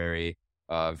library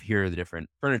of here are the different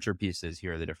furniture pieces,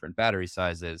 here are the different battery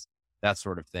sizes, that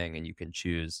sort of thing. And you can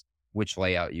choose which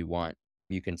layout you want.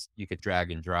 You could drag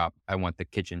and drop. I want the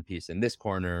kitchen piece in this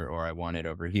corner, or I want it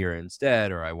over here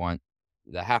instead, or I want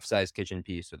the half size kitchen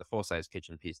piece or the full size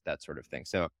kitchen piece, that sort of thing.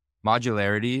 So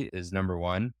modularity is number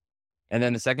one. And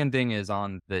then the second thing is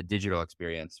on the digital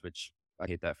experience, which I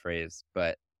hate that phrase,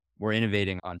 but we're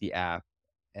innovating on the app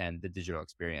and the digital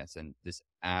experience. And this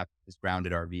app, this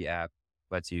grounded RV app,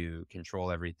 lets you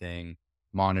control everything,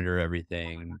 monitor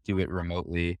everything, do it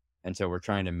remotely. And so we're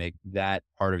trying to make that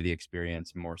part of the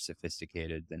experience more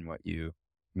sophisticated than what you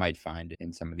might find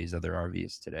in some of these other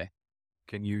RVs today.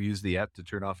 Can you use the app to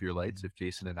turn off your lights if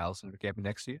Jason and Allison are camping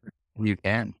next to you? You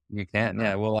can.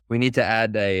 Yeah. Well, we need to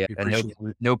add a appreciate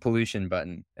no pollution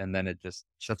button, and then it just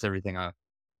shuts everything off.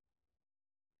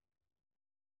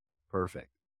 Perfect.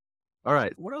 All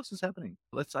right. What else is happening?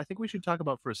 I think we should talk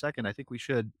about for a second. I think we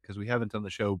should, because we haven't done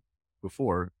the show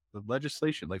before, the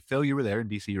legislation. Like Phil, you were there in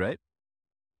DC, right?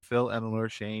 Phil, Eleanor,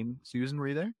 Shane, Susan, were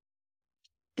you there?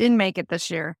 Didn't make it this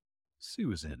year.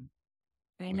 Susan.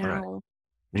 I know. Right.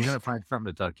 We're going to find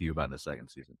something to talk to you about in a second,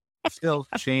 Susan. Phil,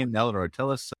 Shane, and Eleanor,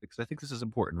 tell us, because I think this is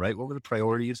important, right? What were the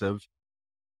priorities of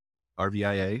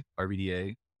RVIA,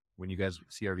 RVDA, when you guys,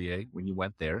 CRVA, when you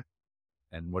went there?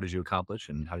 And what did you accomplish,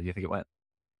 and how did you think it went?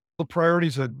 The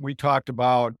priorities that we talked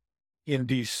about in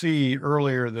DC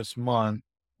earlier this month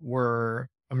were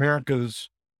America's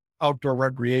Outdoor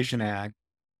Recreation Act,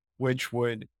 which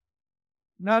would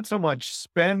not so much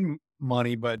spend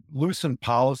money, but loosen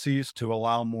policies to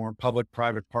allow more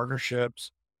public-private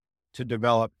partnerships to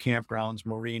develop campgrounds,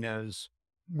 marinas,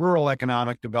 rural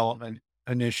economic development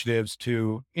initiatives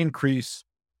to increase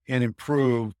and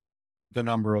improve the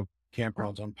number of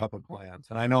campgrounds on public lands.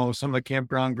 And I know some of the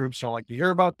campground groups don't like to hear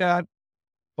about that,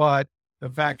 but the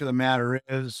fact of the matter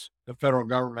is the federal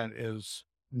government is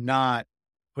not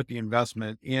put the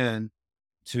investment in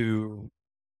to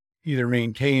either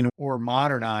maintain or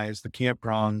modernize the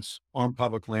campgrounds on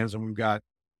public lands. And we've got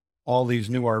all these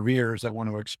new RVers that want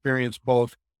to experience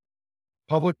both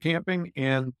public camping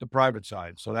and the private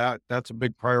side. So that's a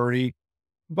big priority.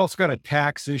 We've also got a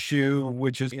tax issue,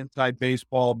 which is inside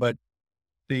baseball, but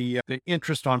the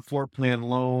interest on floor plan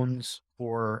loans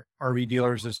for RV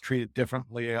dealers is treated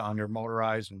differently under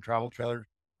motorized and travel trailers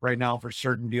right now for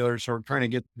certain dealers. So we're trying to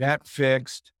get that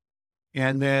fixed.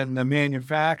 And then the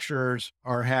manufacturers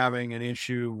are having an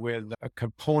issue with a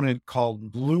component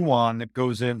called gluon that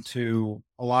goes into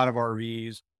a lot of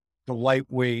RVs, the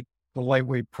lightweight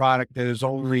product that is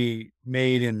only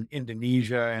made in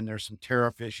Indonesia. And there's some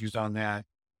tariff issues on that.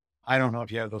 I don't know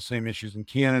if you have those same issues in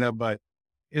Canada, but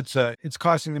it's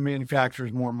costing the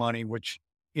manufacturers more money, which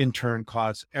in turn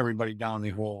costs everybody down the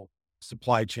whole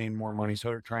supply chain more money. So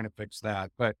they're trying to fix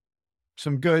that. But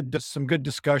some good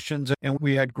discussions, and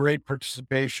we had great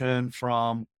participation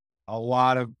from a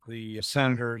lot of the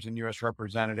senators and U.S.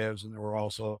 representatives, and there were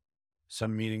also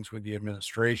some meetings with the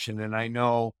administration. And I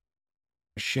know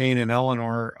Shane and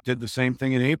Eleanor did the same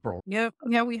thing in April. Yep.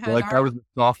 Yeah, we had That was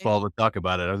a softball to talk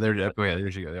about it. Oh,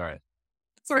 there she goes. All right.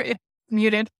 Sorry,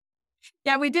 muted.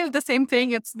 Yeah, we did the same thing.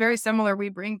 It's very similar. We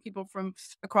bring people from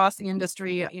across the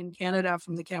industry in Canada,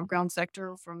 from the campground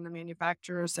sector, from the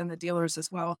manufacturers and the dealers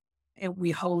as well. And we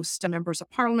host members of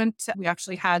parliament. We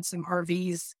actually had some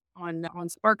RVs on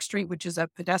Spark Street, which is a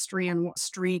pedestrian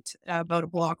street about a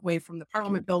block away from the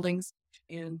parliament buildings,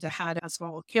 and had a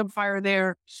small campfire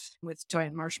there with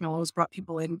giant marshmallows, brought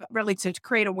people in, but really to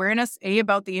create awareness,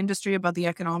 about the industry, about the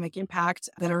economic impact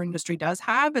that our industry does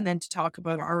have, and then to talk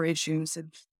about our issues.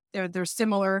 And there's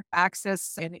similar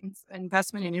access and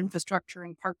investment in infrastructure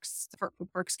in parks, for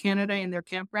Parks Canada and their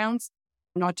campgrounds,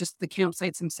 not just the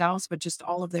campsites themselves, but just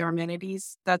all of their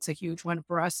amenities. That's a huge one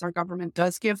for us. Our government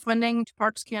does give funding to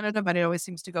Parks Canada, but it always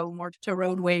seems to go more to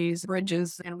roadways,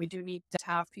 bridges, and we do need to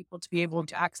have people to be able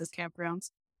to access campgrounds.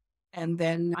 And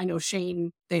then I know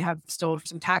Shane, they have still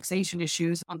some taxation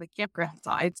issues on the campground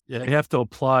side. Yeah, you have to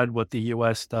applaud what the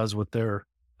U.S. does with their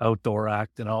Outdoor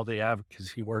Act and all the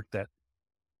advocacy work that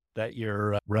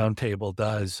your roundtable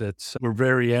does. We're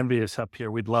very envious up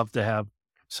here. We'd love to have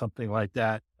something like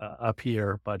that up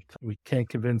here, but we can't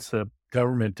convince the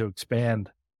government to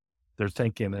expand their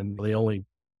thinking, and they only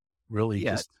really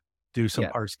Yet. just do some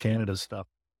Yet. Parks Canada stuff.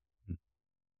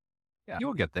 Yeah,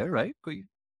 you'll get there, right? But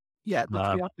yeah,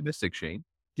 let's be optimistic, Shane.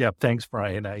 Yeah, thanks,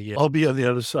 Brian. I'll be on the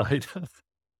other side.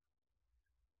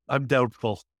 I'm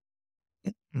doubtful.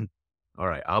 All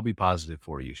right, I'll be positive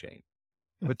for you, Shane.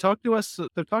 But talk to us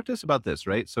about this,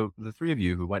 right? So the three of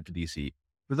you who went to DC,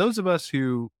 for those of us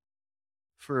who,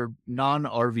 for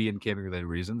non-RV and camping related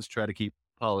reasons, try to keep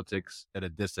politics at a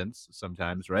distance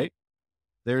sometimes, right?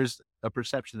 There's a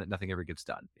perception that nothing ever gets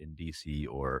done in DC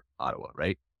or Ottawa,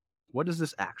 right? What does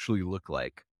this actually look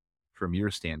like from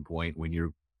your standpoint when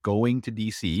you're going to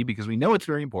DC? Because we know it's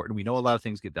very important. We know a lot of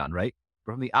things get done, right?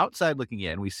 But from the outside looking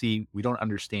in, we don't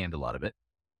understand a lot of it.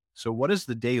 So what does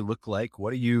the day look like?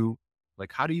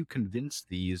 How do you convince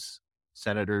these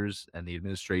senators and the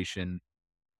administration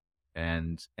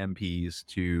and MPs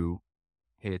to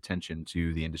pay attention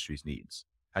to the industry's needs?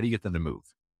 How do you get them to move?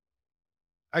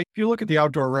 If you look at the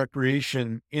outdoor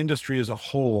recreation industry as a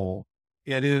whole,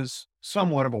 it is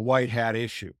somewhat of a white hat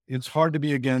issue. It's hard to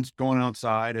be against going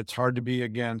outside. It's hard to be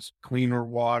against cleaner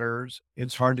waters.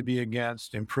 It's hard to be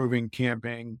against improving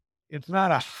camping. It's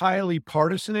not a highly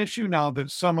partisan issue, now that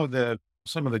some of the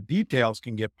details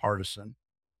can get partisan.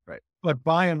 Right. But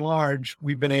by and large,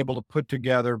 we've been able to put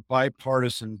together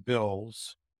bipartisan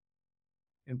bills.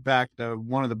 In fact,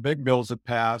 one of the big bills that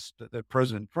passed that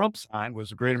President Trump signed was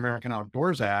the Great American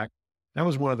Outdoors Act. That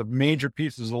was one of the major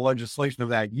pieces of legislation of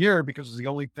that year because it's the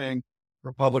only thing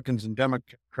Republicans and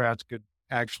Democrats could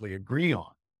actually agree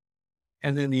on.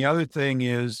 And then the other thing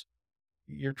is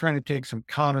you're trying to take some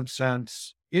common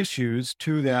sense issues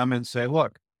to them and say,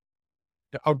 look,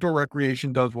 the outdoor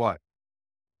recreation does what?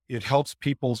 It helps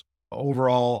people's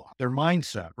overall, their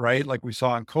mindset, right? Like we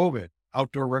saw in COVID,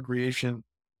 outdoor recreation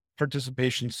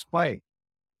participation spike.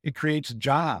 It creates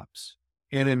jobs,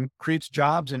 and it creates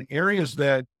jobs in areas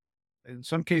that in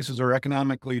some cases are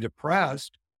economically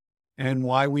depressed, and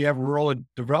why we have rural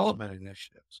development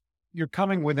initiatives. You're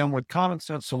coming with them with common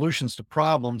sense solutions to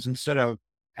problems instead of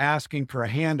asking for a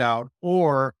handout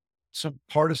or some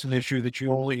partisan issue that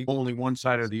only one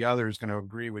side or the other is going to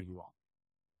agree with you on.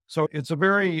 So it's a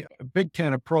very Big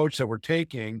Ten approach that we're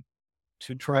taking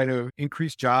to try to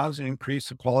increase jobs and increase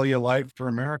the quality of life for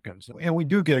Americans. And we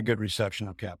do get a good reception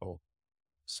of capital.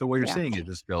 So what you're saying is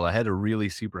this, Bill, I had a really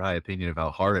super high opinion of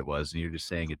how hard it was. And you're just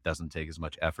saying it doesn't take as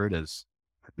much effort as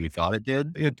we thought it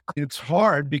did. It's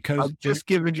hard because I'm just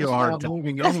giving you a hard time.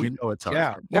 We know it's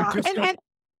hard. Yeah.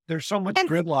 There's so much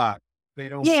gridlock. They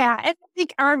don't. Yeah. And I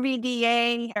think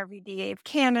RVDA of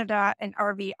Canada, and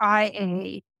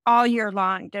RVIA all year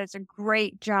long does a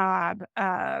great job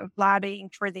of lobbying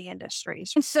for the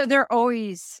industries. And so they're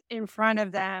always in front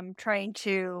of them trying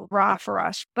to raw for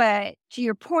us. But to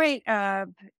your point of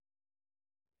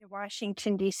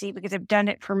Washington, D.C., because I've done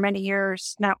it for many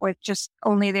years, not with just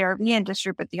only the RV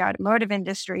industry, but the automotive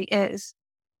industry, it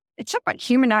somewhat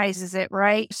humanizes it,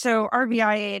 right? So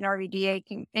RVIA and RVDA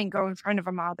can go in front of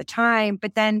them all the time,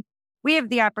 but then we have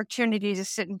the opportunity to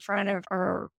sit in front of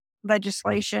our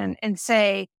legislation and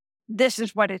say, this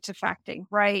is what it's affecting,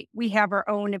 right? We have our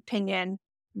own opinion.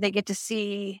 They get to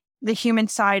see the human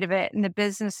side of it and the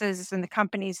businesses and the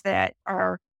companies that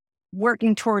are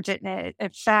working towards it. And in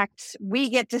fact, we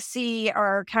get to see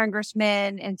our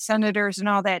congressmen and senators and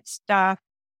all that stuff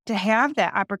to have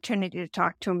that opportunity to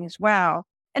talk to them as well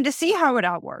and to see how it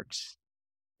all works.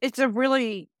 It's a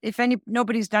really,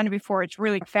 nobody's done it before, it's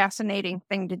really a fascinating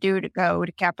thing to do, to go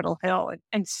to Capitol Hill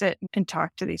and sit and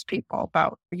talk to these people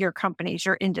about your companies,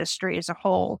 your industry as a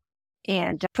whole,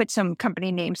 and put some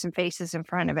company names and faces in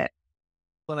front of it.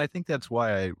 Well, and I think that's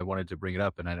why I wanted to bring it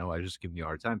up. And I know I was just giving you a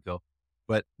hard time, Phil,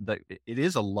 but it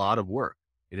is a lot of work.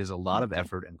 It is a lot of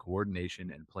effort and coordination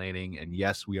and planning. And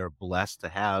yes, we are blessed to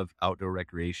have outdoor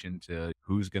recreation. To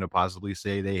who's going to possibly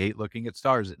say they hate looking at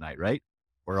stars at night, right?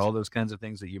 Or all those kinds of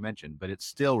things that you mentioned, but it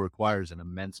still requires an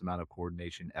immense amount of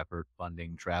coordination, effort,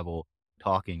 funding, travel,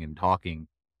 talking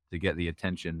to get the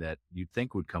attention that you'd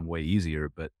think would come way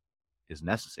easier, but is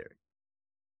necessary.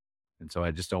 And so I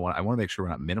want to make sure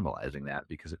we're not minimalizing that,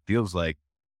 because it feels like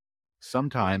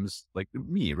sometimes, like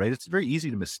me, right? It's very easy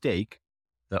to mistake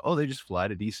that, they just fly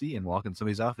to DC and walk in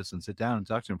somebody's office and sit down and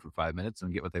talk to them for 5 minutes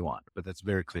and get what they want. But that's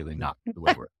very clearly not the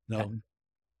way we're. No.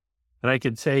 And I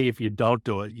can say, if you don't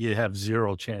do it, you have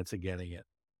zero chance of getting it.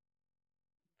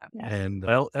 Yeah. And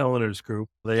Eleanor's group,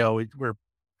 we're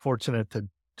fortunate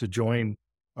to join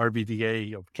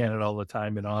RVDA of Canada all the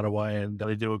time in Ottawa, and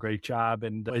they do a great job.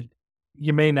 And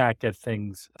you may not get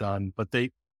things done, but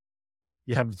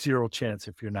you have zero chance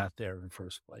if you're not there in the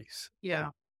first place. Yeah.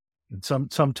 And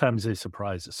sometimes they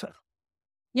surprise us.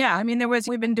 Yeah, I mean,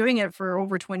 we've been doing it for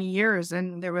over 20 years,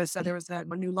 and there was that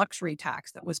new luxury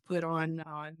tax that was put on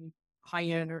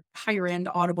higher end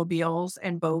automobiles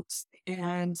and boats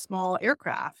and small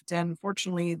aircraft. And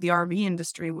fortunately, the RV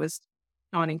industry was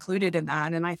not included in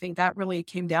that. And I think that really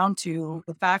came down to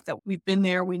the fact that we've been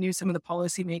there. We knew some of the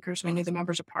policymakers, we knew the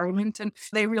members of parliament, and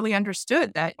they really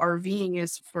understood that RVing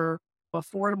is for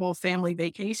affordable family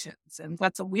vacations. And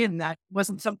that's a win. That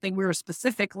wasn't something we were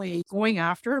specifically going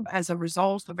after. As a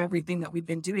result of everything that we've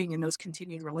been doing in those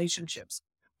continued relationships,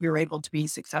 we were able to be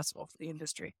successful for the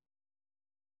industry.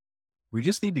 We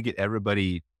just need to get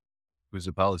everybody who's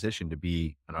a politician to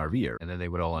be an RVer, and then they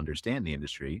would all understand the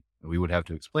industry, and we would have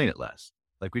to explain it less.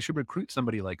 Like, we should recruit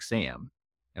somebody like Sam,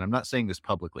 and I'm not saying this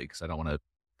publicly because I don't want to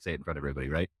say it in front of everybody,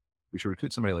 right? We should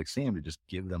recruit somebody like Sam to just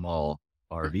give them all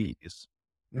RVs.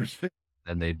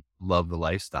 And they'd love the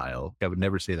lifestyle. I would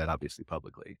never say that obviously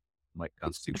publicly. Might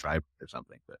constitute tribe or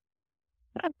something, but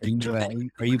Are you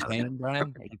paying,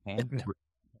 Brian? Are you paying?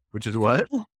 which is what?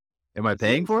 Am I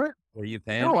paying for it? Are you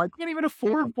paying? No, I can't even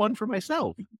afford one for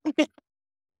myself.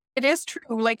 It is true.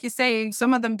 Like you say,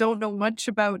 some of them don't know much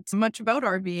about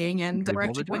RVing, and They've we're never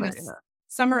actually doing done this it,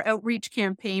 summer outreach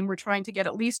campaign. We're trying to get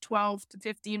at least 12 to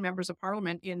 15 members of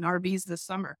parliament in RVs this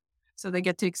summer, so they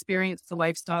get to experience the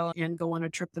lifestyle and go on a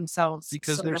trip themselves.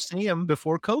 Because So they're Sam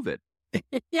before COVID.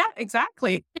 yeah,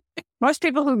 exactly. Most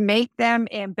people who make them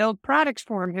and build products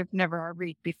for them have never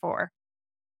RV'd before.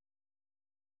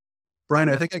 Brian,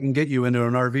 I think I can get you into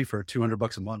an RV for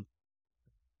 $200 a month.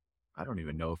 I don't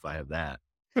even know if I have that.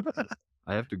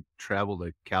 I have to travel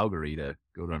to Calgary to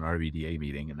go to an RVDA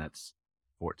meeting, and that's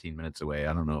 14 minutes away.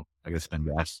 I don't know. I got to spend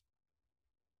gas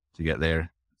to get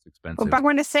there. It's expensive. Well, buy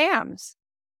one of Sam's.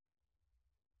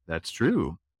 That's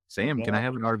true. Sam, can I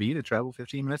have an RV to travel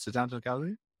 15 minutes to downtown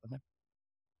Calgary?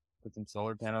 Put some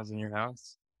solar panels in your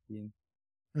house.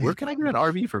 Where can I get an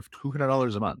RV for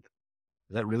 $200 a month?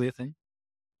 Is that really a thing?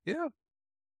 Yeah.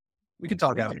 We can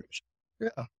talk after. Yeah.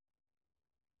 All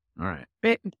right.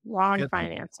 Bit long Get them.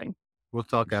 financing. We'll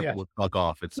talk after. Yeah. We'll talk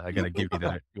off. I got to give you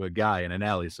that to a guy in an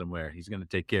alley somewhere. He's going to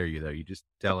take care of you, though. You just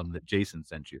tell him that Jason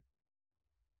sent you.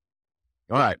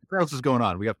 All right. What else is going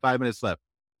on? We got 5 minutes left.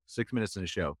 6 minutes in the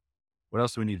show. What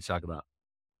else do we need to talk about?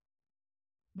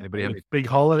 Anybody have any? Big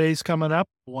holidays coming up.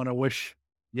 Want to wish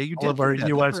Yeah, you all did. of our do that.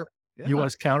 U.S. Yeah.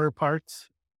 U.S. counterparts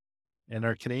and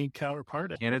our Canadian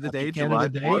counterpart. Canada Happy Day, Canada July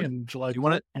Day 4th. and July. You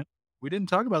want 4th. We didn't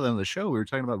talk about that on the show. We were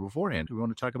talking about it beforehand. We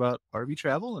want to talk about RV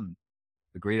travel and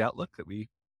the great outlook that we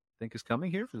think is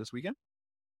coming here for this weekend.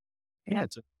 Yeah,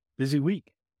 it's a busy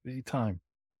week, busy time.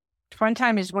 Fun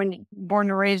time is when born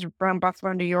and raised around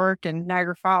Buffalo, New York, and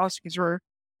Niagara Falls, because we're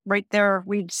right there.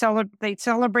 They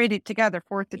celebrate it together,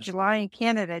 4th of July and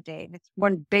Canada Day. It's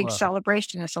one big Wow.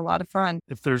 celebration. It's a lot of fun.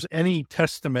 If there's any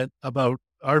testament about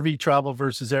RV travel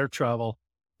versus air travel,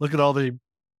 look at all the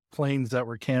planes that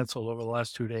were canceled over the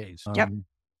last 2 days. Yep.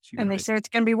 And they say it's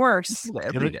going to be worse.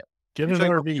 every day. Get You're an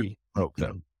talking about RV. Smoke,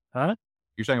 though. Huh?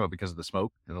 You're talking about because of the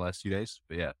smoke in the last 2 days?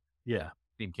 But yeah, Yeah.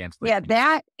 being canceled. Yeah,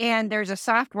 that, and there's a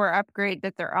software upgrade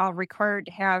that they're all required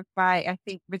to have by, I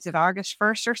think, was it August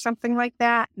 1st or something like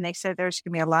that? And they said there's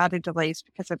going to be a lot of delays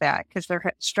because of that, because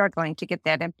they're struggling to get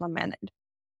that implemented.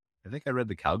 I think I read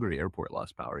the Calgary airport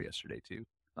lost power yesterday, too.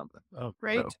 Something. Oh,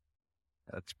 Great. So,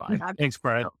 that's fine. thanks,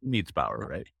 Brian. It needs power,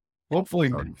 right?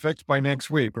 Hopefully Oh. fixed by next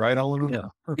week, right? Yeah.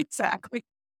 Exactly.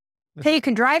 Hey, you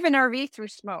can drive an RV through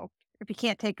smoke if you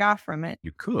can't take off from it.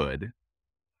 You could.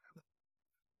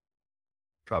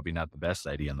 Probably not the best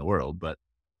idea in the world, but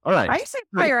all right. I said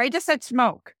fire. I just said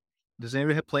smoke. Does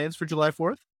anybody have plans for July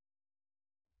 4th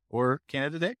or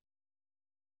Canada Day?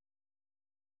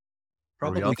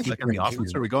 Probably Are we all stuck in the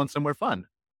office, or are we going somewhere fun?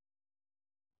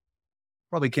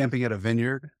 Probably camping at a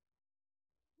vineyard.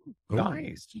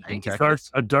 Nice.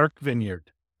 A dark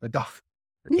vineyard. A dog.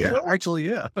 Yeah. Actually,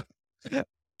 yeah.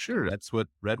 Sure. That's what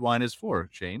red wine is for,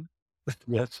 Shane.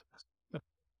 Yes.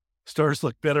 Stores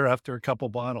look better after a couple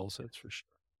bottles, that's for sure.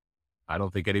 I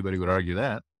don't think anybody would argue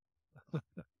that.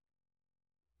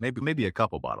 Maybe a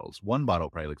couple bottles. One bottle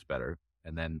probably looks better,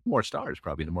 and then more stars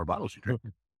probably the more bottles you drink.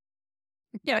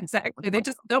 Yeah, exactly. They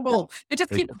just double. They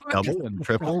just They keep double and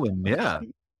triple, and yeah.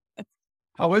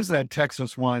 How is that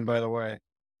Texas wine, by the way?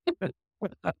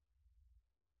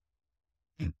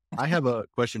 I have a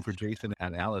question for Jason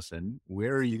and Allison.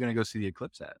 Where are you going to go see the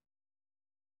eclipse at?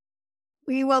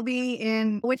 We will be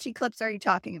in, which eclipse are you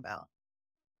talking about?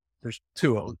 There's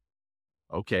two of them.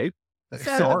 Okay.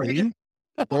 So- Sorry.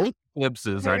 Both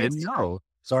eclipses. I didn't know.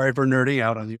 Sorry for nerding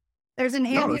out on you. There's an No,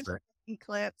 annular it's all right.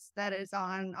 eclipse that is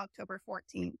on October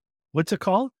 14th. What's it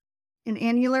called? An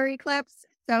annular eclipse.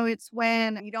 So it's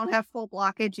when you don't have full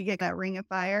blockage, you get that ring of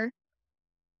fire.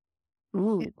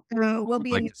 Ooh. We'll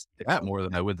be Like in, that more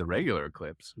than I would the regular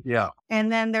eclipse. Yeah. and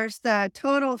then there's the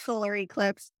total solar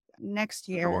eclipse next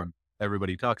The year. one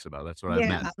everybody talks about. That's what I Yeah,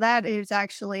 meant. that is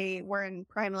actually, we're in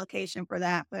prime location for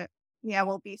that, but yeah,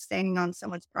 we'll be staying on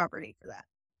someone's property for that.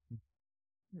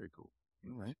 Very cool.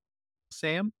 All right.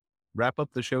 Sam, wrap up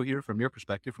the show here from your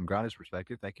perspective, from Grana's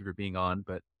perspective. Thank you for being on,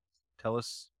 but tell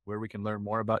us where we can learn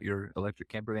more about your electric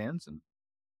camper vans and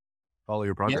follow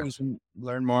your Yeah, you progress. can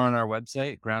learn more on our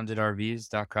website,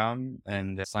 groundedrvs.com,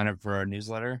 and sign up for our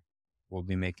newsletter. We'll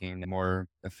be making a more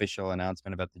official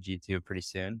announcement about the G2 pretty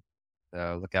soon.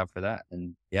 So look out for that.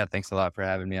 And yeah, thanks a lot for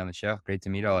having me on the show. Great to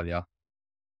meet all of y'all.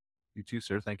 You too,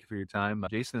 sir. Thank you for your time.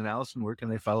 Jason and Allison, where can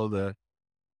they follow the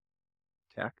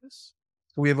Tacaks?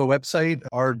 So we have a website,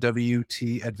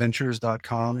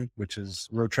 rwtadventures.com, which is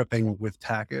road tripping with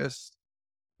Tackas.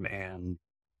 And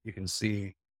you can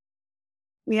see.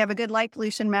 We have a good light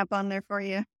pollution map on there for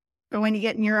you for when you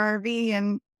get in your RV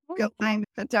and go find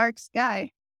the dark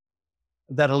sky.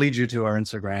 That'll lead you to our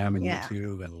Instagram and Yeah.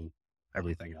 YouTube and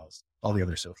everything else, all the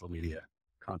other social media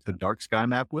The content. dark sky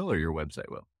map will, or your website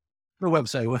will? The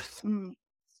website with. Mm.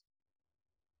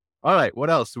 All right. What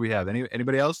else do we have?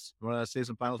 Anybody else want to say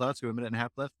some final thoughts? We have a minute and a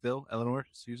half left. Phil, Eleanor,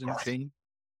 Susan, Shane.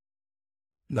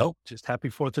 Nope. Just happy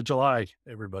 4th of July,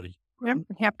 everybody. Yep.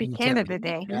 Happy Canada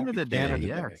Day. Canada Day. Canada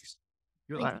Yeah. Day.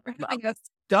 You're like, I guess.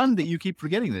 stunned that you keep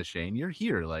forgetting this, Shane. You're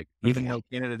here. Like, I didn't know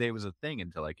Canada Day was a thing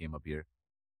until I came up here.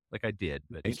 Like I did,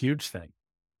 but A huge thing.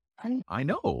 I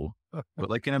know. But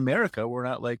like in America, we're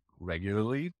not like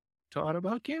regularly taught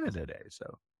about Canada Day.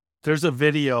 So There's a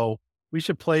video. We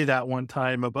should play that one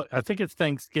time about, I think it's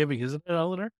Thanksgiving, isn't it,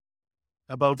 Eleanor?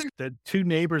 About the two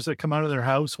neighbors that come out of their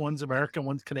house. One's American,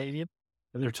 one's Canadian.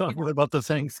 And they're talking about the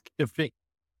Thanksgiving.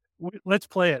 Let's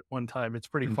play it one time. It's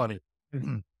pretty funny.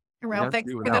 Around we have to do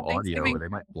Thanksgiving. without audio, Thanksgiving. or they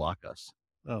might block us.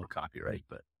 Oh. For copyright,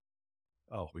 but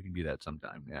we can do that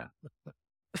sometime. Yeah.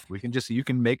 We can just, you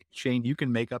can make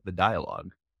up the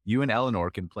dialogue. You and Eleanor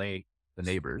can play the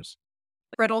neighbors.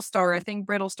 Brittle Star. I think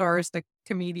Brittle Star is the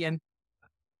comedian.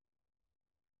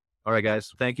 All right,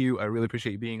 guys. Thank you. I really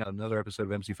appreciate you being on another episode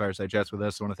of MC Fireside Chats with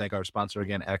us. I want to thank our sponsor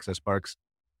again, AccessParks.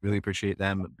 Really appreciate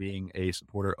them being a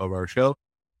supporter of our show.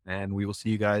 And we will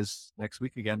see you guys next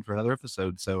week again for another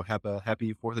episode. So have a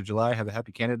happy 4th of July. Have a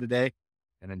happy Canada Day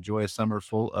and enjoy a summer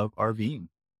full of RVing.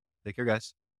 Take care,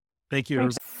 guys. Thank you.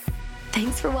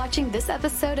 Thanks for watching this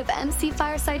episode of MC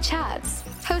Fireside Chats,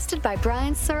 hosted by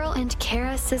Brian Searle and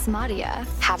Kara Sismadia.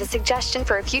 Have a suggestion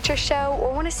for a future show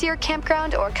or want to see your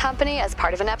campground or company as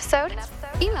part of an episode?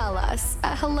 Email us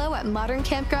at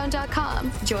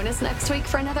hello@moderncampground.com. Join us next week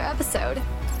for another episode.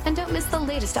 And don't miss the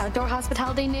latest outdoor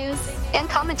hospitality news and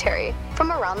commentary from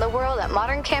around the world at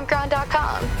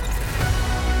moderncampground.com.